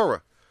name?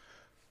 Korra.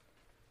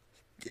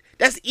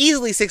 That's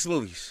easily 6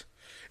 movies.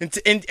 And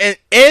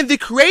the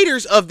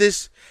creators of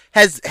this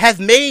have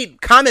made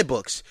comic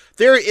books.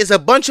 There is a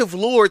bunch of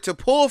lore to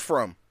pull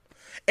from.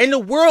 And the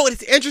world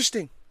is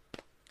interesting.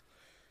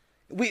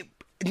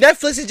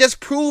 Netflix has just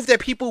proved that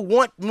people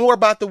want more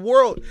about the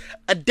world.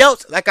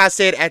 Adults, like I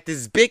said, at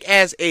this big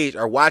ass age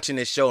are watching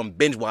this show and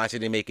binge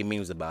watching and making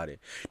memes about it.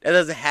 That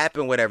doesn't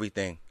happen with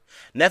everything.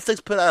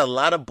 Netflix put out a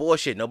lot of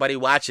bullshit nobody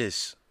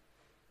watches.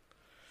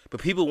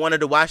 But people wanted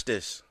to watch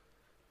this.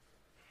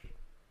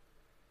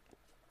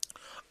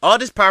 All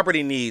this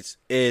property needs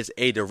is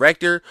a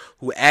director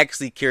who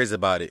actually cares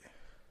about it.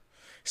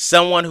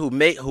 Someone who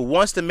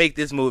wants to make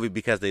this movie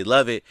because they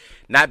love it,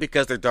 not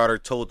because their daughter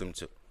told them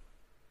to.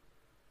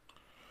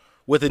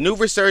 With a new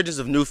resurgence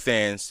of new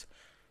fans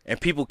and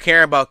people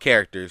caring about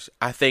characters,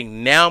 I think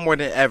now more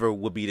than ever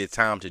would be the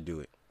time to do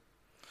it.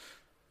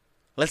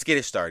 Let's get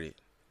it started.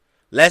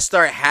 Let's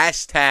start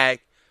hashtag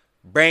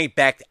bring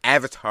back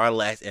Avatar: The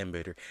Last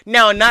Airbender.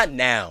 No, not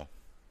now.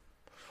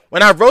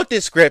 When I wrote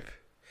this script,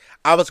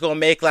 I was gonna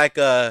make like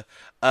a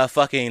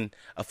fucking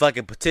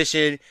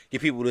petition,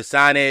 get people to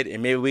sign it,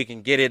 and maybe we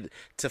can get it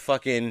to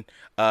fucking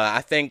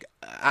I think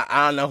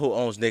I don't know who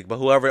owns Nick, but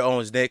whoever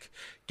owns Nick,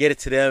 get it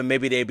to them.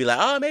 Maybe they'd be like,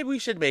 oh, maybe we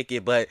should make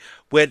it. But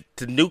with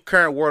the new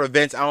current world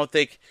events, I don't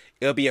think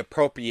it'll be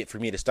appropriate for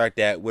me to start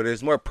that where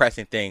there's more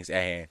pressing things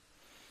at hand.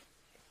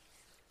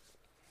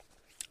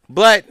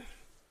 But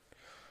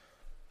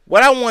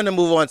what I want to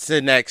move on to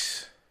the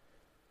next,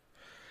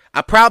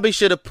 I probably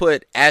should have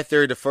put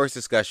after the first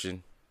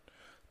discussion,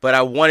 but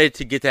I wanted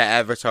to get that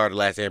Avatar: The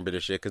Last Airbender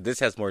shit because this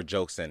has more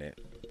jokes in it.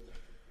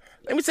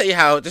 Let me tell you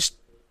how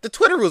the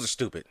Twitter rules are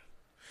stupid.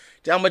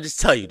 I'm gonna just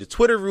tell you, the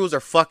Twitter rules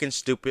are fucking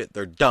stupid.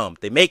 They're dumb.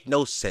 They make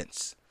no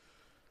sense.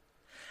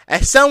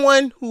 As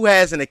someone who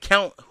has an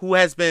account who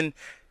has an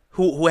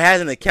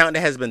account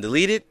that has been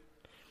deleted,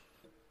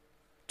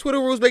 Twitter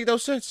rules make no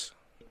sense.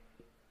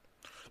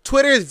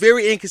 Twitter is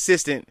very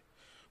inconsistent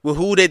with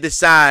who they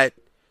decide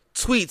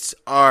tweets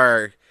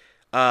are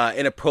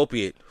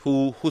inappropriate,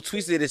 who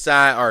tweets they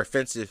decide are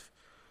offensive.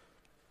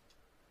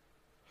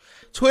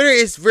 Twitter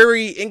is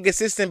very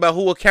inconsistent about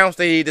who accounts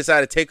they decide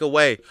to take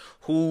away,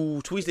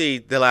 who tweets they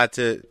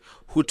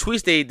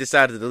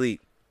decide to delete.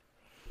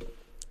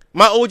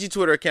 My OG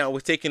Twitter account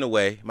was taken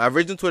away. My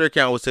original Twitter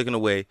account was taken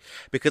away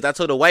because I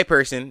told a white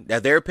person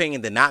that their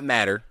opinion did not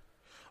matter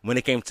when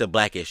it came to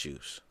black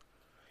issues.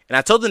 And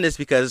I told them this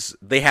because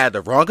they had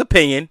the wrong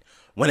opinion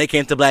when it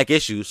came to black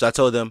issues. So I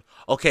told them,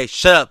 okay,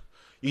 shut up.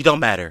 You don't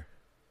matter.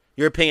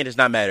 Your opinion does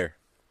not matter.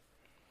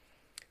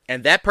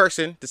 And that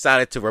person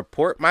decided to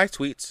report my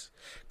tweets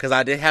because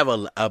I did have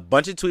a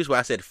bunch of tweets where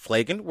I said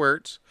flagrant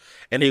words.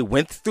 And they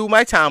went through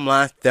my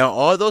timeline, found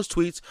all those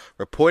tweets,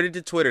 reported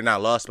to Twitter, and I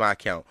lost my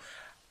account.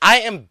 I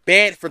am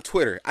banned from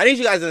Twitter. I need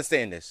you guys to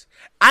understand this.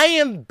 I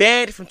am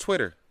banned from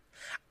Twitter.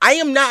 I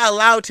am not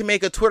allowed to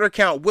make a Twitter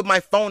account with my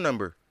phone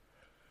number.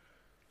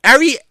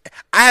 I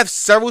have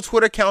several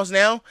Twitter accounts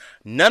now.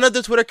 None of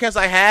the Twitter accounts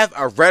I have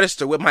are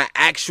registered with my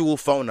actual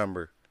phone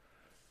number.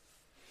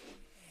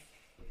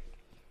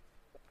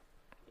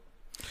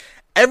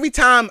 Every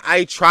time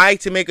I try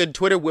to make a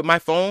Twitter with my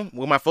phone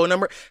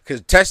number,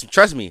 because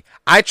trust me,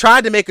 I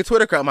tried to make a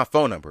Twitter account with my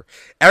phone number.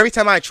 Every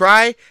time I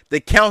try, the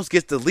accounts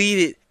gets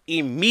deleted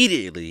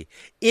immediately.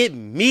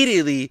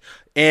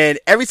 And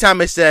every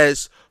time it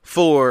says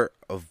for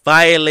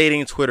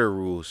violating Twitter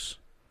rules.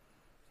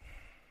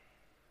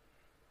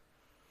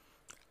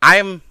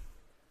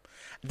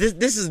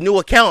 This is a new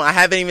account. I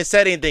haven't even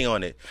said anything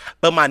on it.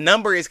 But my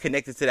number is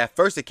connected to that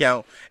first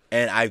account,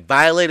 and I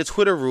violated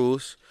Twitter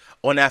rules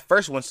on that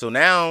first one, so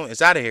now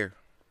it's out of here.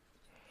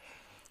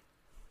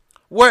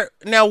 Were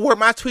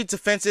my tweets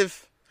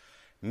offensive?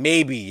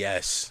 Maybe,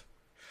 yes.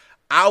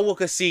 I will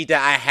concede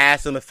that I had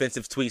some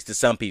offensive tweets to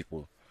some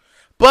people.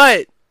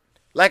 But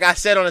Like I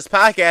said on this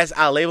podcast,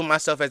 I label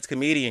myself as a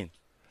comedian.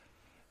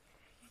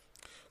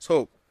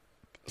 So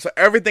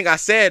everything I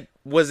said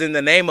was in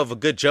the name of a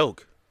good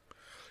joke.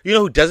 You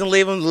know who doesn't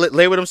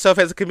label himself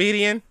as a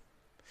comedian?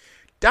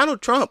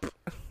 Donald Trump.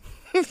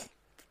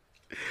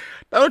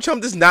 Donald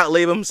Trump does not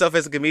label himself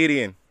as a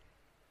comedian.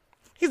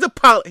 He's a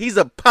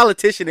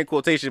politician in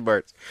quotation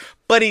marks,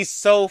 but he's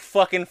so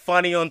fucking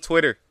funny on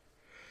Twitter.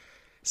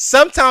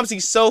 Sometimes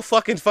he's so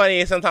fucking funny,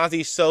 and sometimes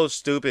he's so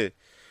stupid.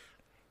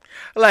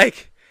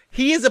 Like,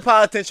 he is a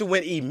politician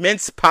with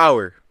immense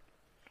power.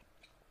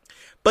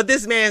 But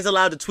this man is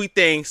allowed to tweet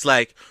things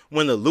like,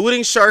 when the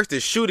looting starts,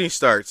 the shooting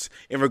starts,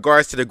 in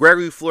regards to the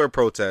Gregory Floyd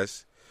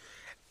protest.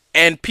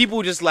 And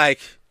people just like,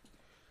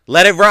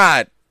 let it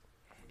ride.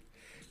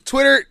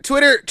 Twitter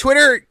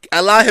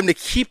allowed him to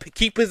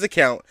keep his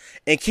account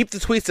and keep the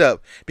tweets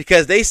up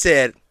because they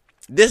said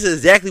this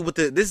is exactly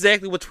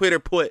what Twitter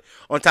put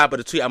on top of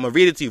the tweet. I'm gonna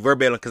read it to you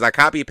verbatim because I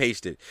copy and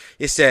pasted.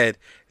 It said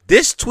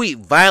this tweet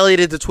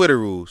violated the Twitter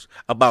rules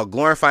about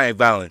glorifying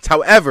violence.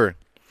 However,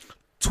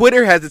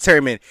 Twitter has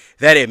determined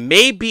that it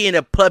may be in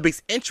the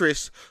public's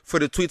interest for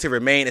the tweet to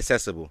remain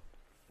accessible.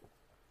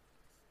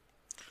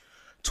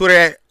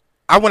 Twitter,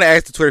 I want to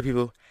ask the Twitter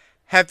people,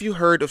 have you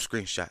heard of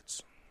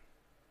screenshots?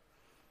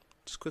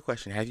 Just a quick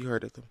question. Have you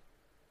heard of them?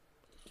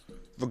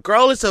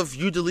 Regardless of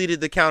you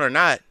deleted the account or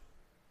not,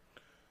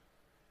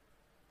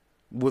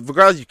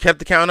 regardless you kept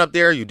the account up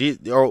there, you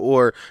did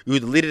or you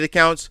deleted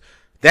accounts,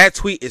 that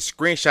tweet is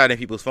screenshotted in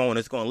people's phone.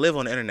 It's going to live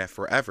on the internet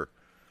forever.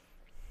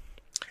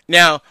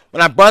 Now,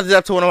 when I brought this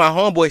up to one of my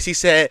homeboys, he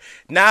said,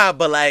 "Nah,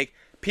 but like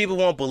people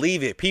won't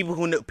believe it. People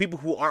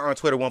who aren't on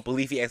Twitter won't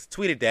believe he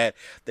actually tweeted that.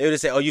 They would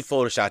just say, "Oh, you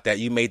photoshopped that.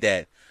 You made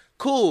that."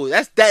 Cool.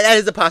 That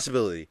is a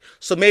possibility.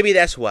 So maybe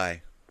that's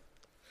why.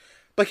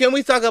 But can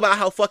we talk about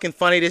how fucking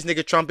funny this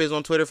nigga Trump is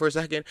on Twitter for a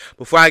second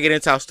before I get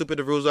into how stupid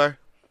the rules are?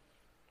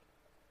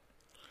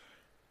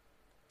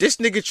 This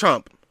nigga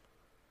Trump,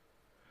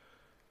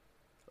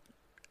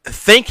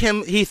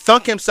 he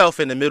thunk himself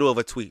in the middle of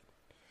a tweet.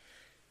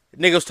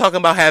 Nigga was talking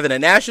about having a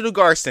National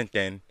Guard sent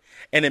in.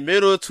 In the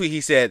middle of the tweet,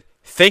 he said,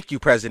 "Thank you,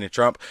 President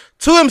Trump,"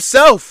 to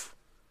himself.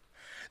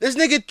 This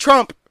nigga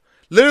Trump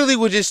literally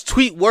would just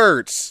tweet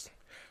words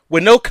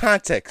with no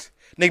context.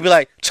 Nigga be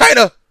like,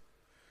 "China,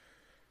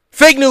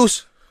 fake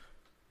news,"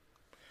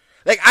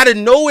 like out of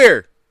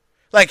nowhere.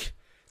 Like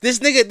this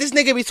nigga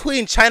be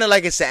tweeting China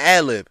like it's an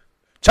ad lib.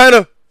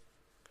 China,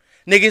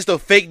 nigga, it's the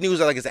fake news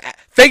like it's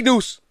fake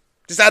news,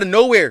 just out of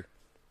nowhere.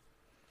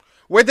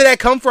 Where did that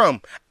come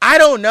from? I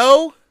don't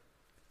know.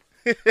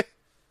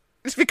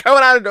 It's be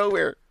coming out of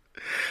nowhere,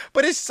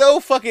 but it's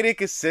so fucking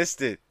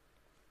inconsistent.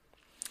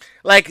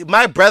 Like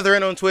my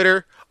brethren on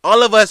Twitter,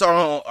 all of us are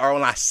on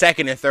our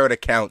second and third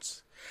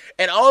accounts,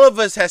 and all of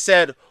us has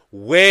said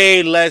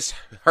way less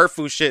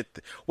harmful shit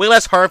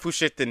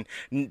than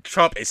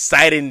Trump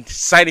inciting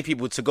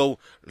people to go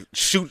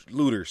shoot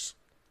looters.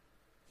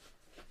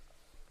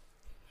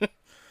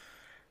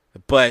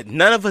 But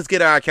none of us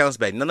get our accounts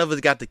back. None of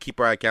us got to keep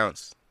our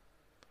accounts.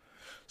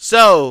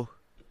 So,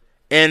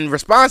 in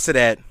response to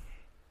that,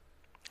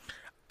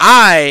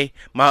 my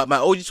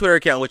OG Twitter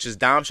account, which is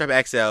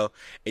DomSharpXL,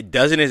 it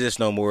doesn't exist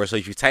no more. So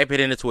if you type it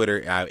into Twitter,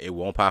 it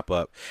won't pop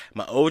up.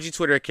 My OG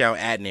Twitter account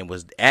 @name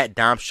was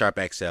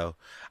 @DomSharpXL.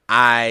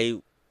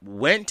 I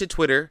went to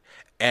Twitter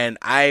and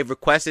I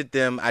requested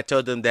them. I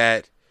told them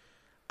that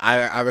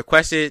I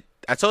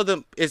told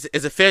them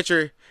it's a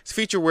feature. It's a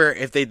feature where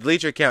if they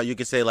delete your account, you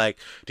can say like,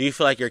 "Do you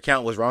feel like your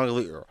account was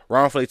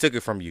wrongfully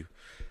taken from you?"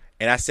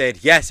 And I said,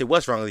 "Yes, it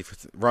was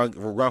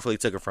wrongfully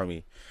taken from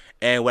me."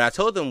 And what I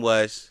told them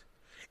was,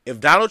 if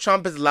Donald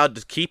Trump is allowed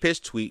to keep his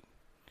tweet,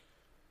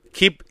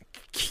 keep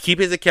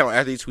his account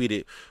after he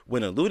tweeted,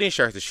 when the looting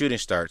starts, the shooting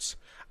starts,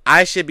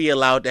 I should be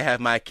allowed to have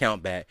my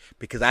account back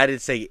because I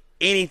didn't say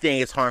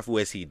anything as harmful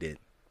as he did.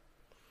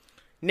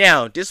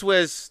 Now, this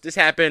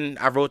happened.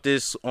 I wrote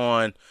this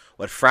on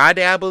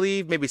Friday, I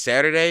believe, maybe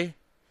Saturday.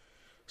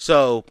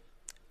 So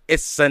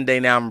it's Sunday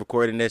now. I'm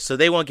recording this, so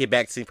they won't get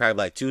back to me probably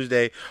like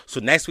Tuesday. So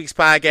next week's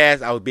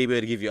podcast, I will be able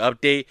to give you an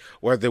update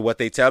whether what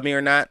they tell me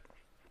or not.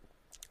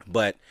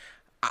 But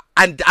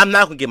I'm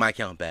not gonna get my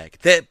account back.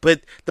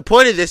 But the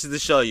point of this is to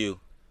show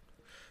you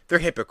they're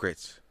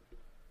hypocrites.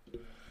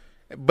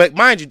 But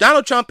mind you,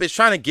 Donald Trump is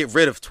trying to get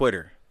rid of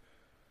Twitter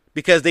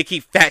because they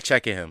keep fact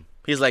checking him.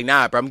 He's like,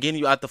 "Nah, bro, I'm getting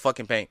you out the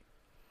fucking paint."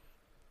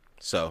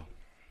 So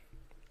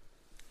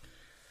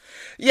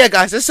yeah,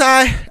 guys,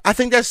 I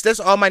think that's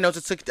all my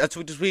notes. I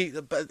took this week.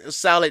 A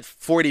solid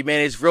 40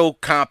 minutes, real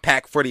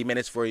compact 40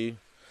 minutes for you.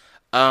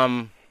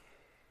 I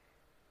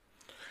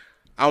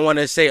want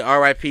to say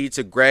R.I.P.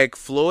 to Greg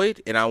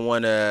Floyd, and I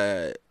want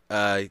to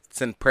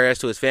send prayers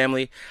to his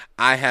family.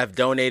 I have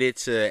donated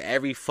to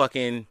every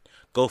fucking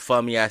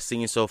GoFundMe I've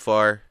seen so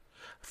far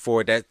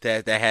for that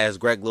has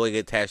Greg Floyd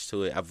attached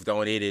to it. I've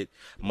donated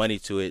money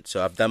to it,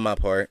 so I've done my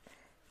part.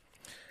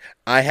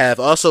 I have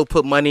also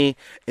put money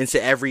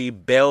into every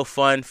bail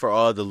fund for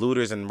all the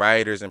looters and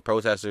rioters and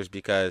protesters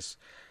because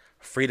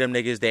freedom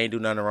niggas, they ain't do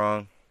nothing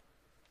wrong.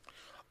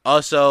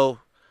 Also,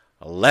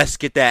 Let's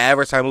get that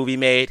Avatar movie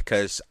made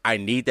because I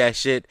need that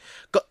shit.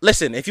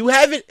 Listen, if you've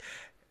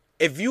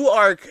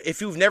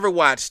never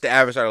watched the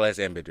Avatar: The Last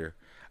Airbender,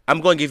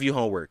 I'm going to give you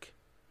homework.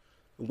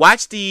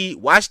 Watch the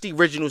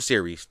original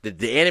series,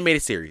 the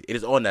animated series. It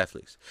is on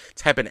Netflix.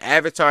 Type in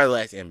Avatar: The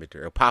Last Airbender.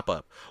 It'll pop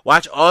up.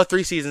 Watch all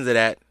 3 seasons of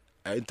that.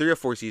 3 or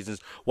 4 seasons.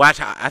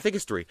 I think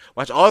it's 3.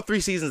 Watch all 3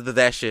 seasons of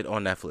that shit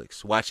on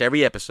Netflix. Watch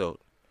every episode.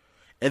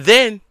 And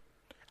then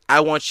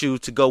I want you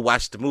to go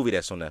watch the movie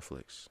that's on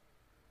Netflix.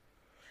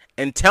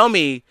 And tell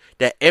me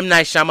that M.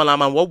 Night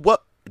Shyamalan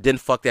what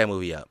didn't fuck that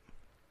movie up.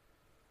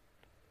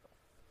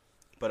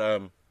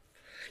 But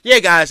yeah,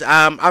 guys,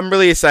 I'm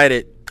really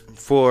excited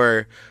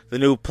for the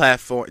new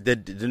platform, the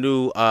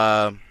new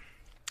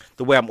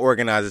the way I'm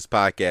organizing this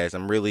podcast.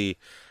 I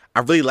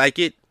really like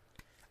it.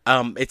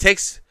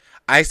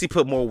 I actually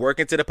put more work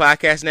into the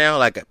podcast now.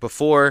 Like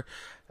before,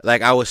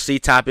 like I would see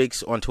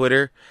topics on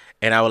Twitter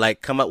and I would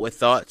like come up with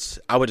thoughts.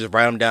 I would just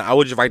write them down. I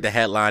would just write the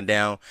headline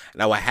down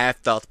and I would have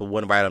thoughts but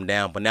wouldn't write them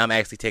down. But now I'm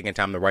actually taking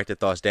time to write the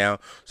thoughts down.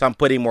 So I'm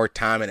putting more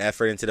time and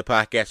effort into the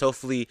podcast.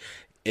 Hopefully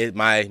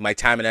my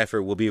time and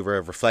effort will be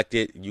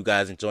reflected. You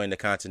guys enjoying the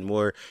content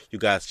more. You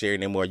guys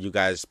sharing it more. You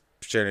guys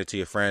sharing it to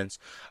your friends.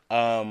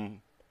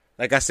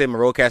 Like I said, my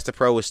Rodecaster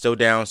Pro is still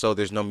down, so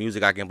there's no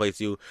music I can play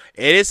to you.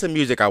 It is some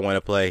music I want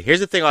to play. Here's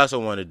the thing I also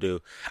want to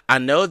do. I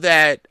know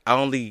that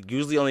I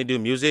usually only do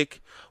music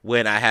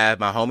when I have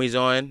my homies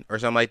on or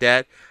something like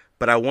that,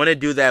 but I want to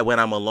do that when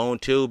I'm alone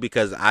too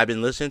because I've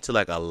been listening to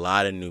like a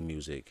lot of new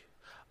music,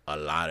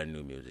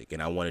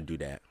 and I want to do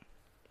that.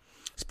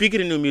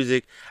 Speaking of new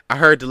music, I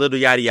heard the Lil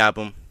Yachty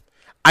album.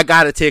 I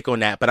got a take on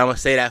that, but I'm going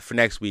to say that for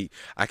next week.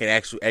 I can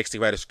actually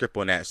write a script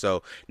on that.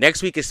 So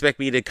next week, expect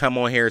me to come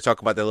on here and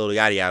talk about the Lil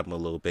Yachty album a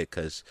little bit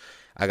because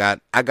I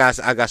got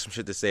some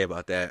shit to say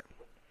about that.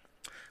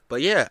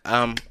 But yeah,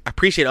 I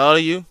appreciate all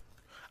of you.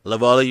 I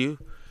love all of you.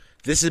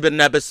 This has been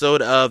an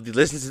episode of the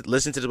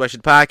Listen to the West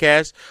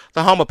podcast,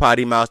 the home of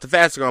Potty Mouse, the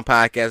fastest growing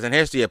podcast, and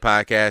history of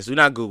podcasts. Do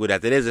not Google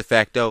that. That is a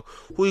fact, though.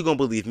 Who you going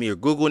to believe, me or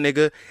Google,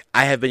 nigga?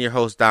 I have been your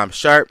host, Dom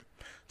Sharp.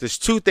 There's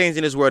 2 things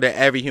in this world that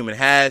every human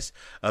has: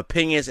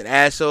 opinions and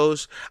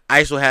assholes.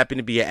 I so happen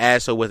to be an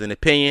asshole with an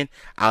opinion.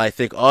 I like to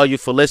thank all you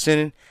for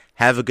listening.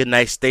 Have a good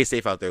night. Stay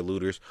safe out there,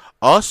 looters.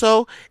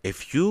 Also,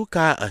 if you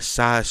got a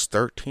size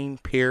 13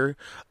 pair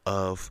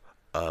of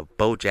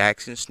Bo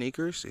Jackson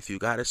sneakers, if you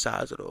got a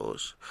size of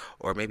those,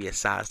 or maybe a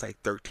size like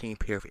 13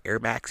 pair of Air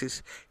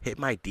Maxes, hit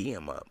my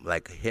DM up.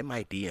 Hit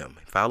my DM.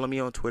 Follow me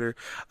on Twitter,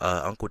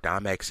 Uncle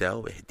Dom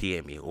XL,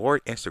 DM me,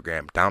 or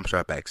Instagram, Dom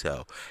Sharp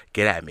XL.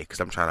 Get at me, because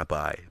I'm trying to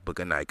buy. But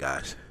good night,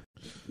 guys.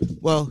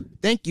 Well,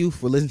 thank you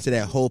for listening to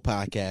that whole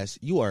podcast.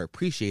 You are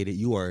appreciated.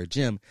 You are a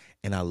gem,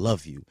 and I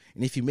love you.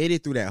 And if you made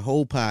it through that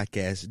whole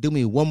podcast, do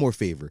me one more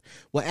favor.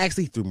 Well,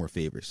 actually 3 more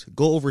favors.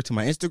 Go over to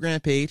my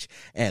Instagram page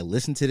and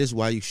listen to this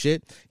while you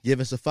shit. Give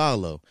us a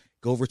follow.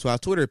 Go over to our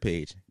Twitter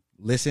page.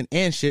 Listen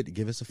and shit.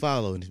 Give us a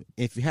follow. And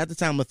if you have the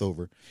time left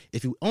over,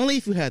 if you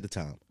had the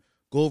time,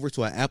 go over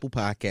to our Apple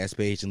Podcast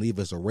page and leave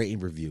us a rating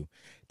review.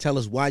 Tell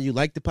us why you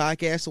like the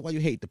podcast or why you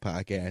hate the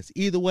podcast.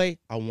 Either way,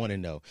 I want to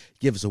know.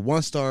 Give us a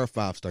 1-star or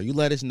 5-star. You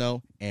let us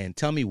know and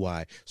tell me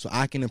why so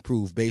I can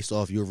improve based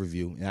off your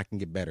review and I can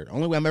get better. The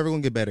only way I'm ever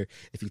going to get better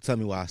if you tell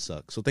me why I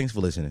suck. So thanks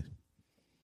for listening.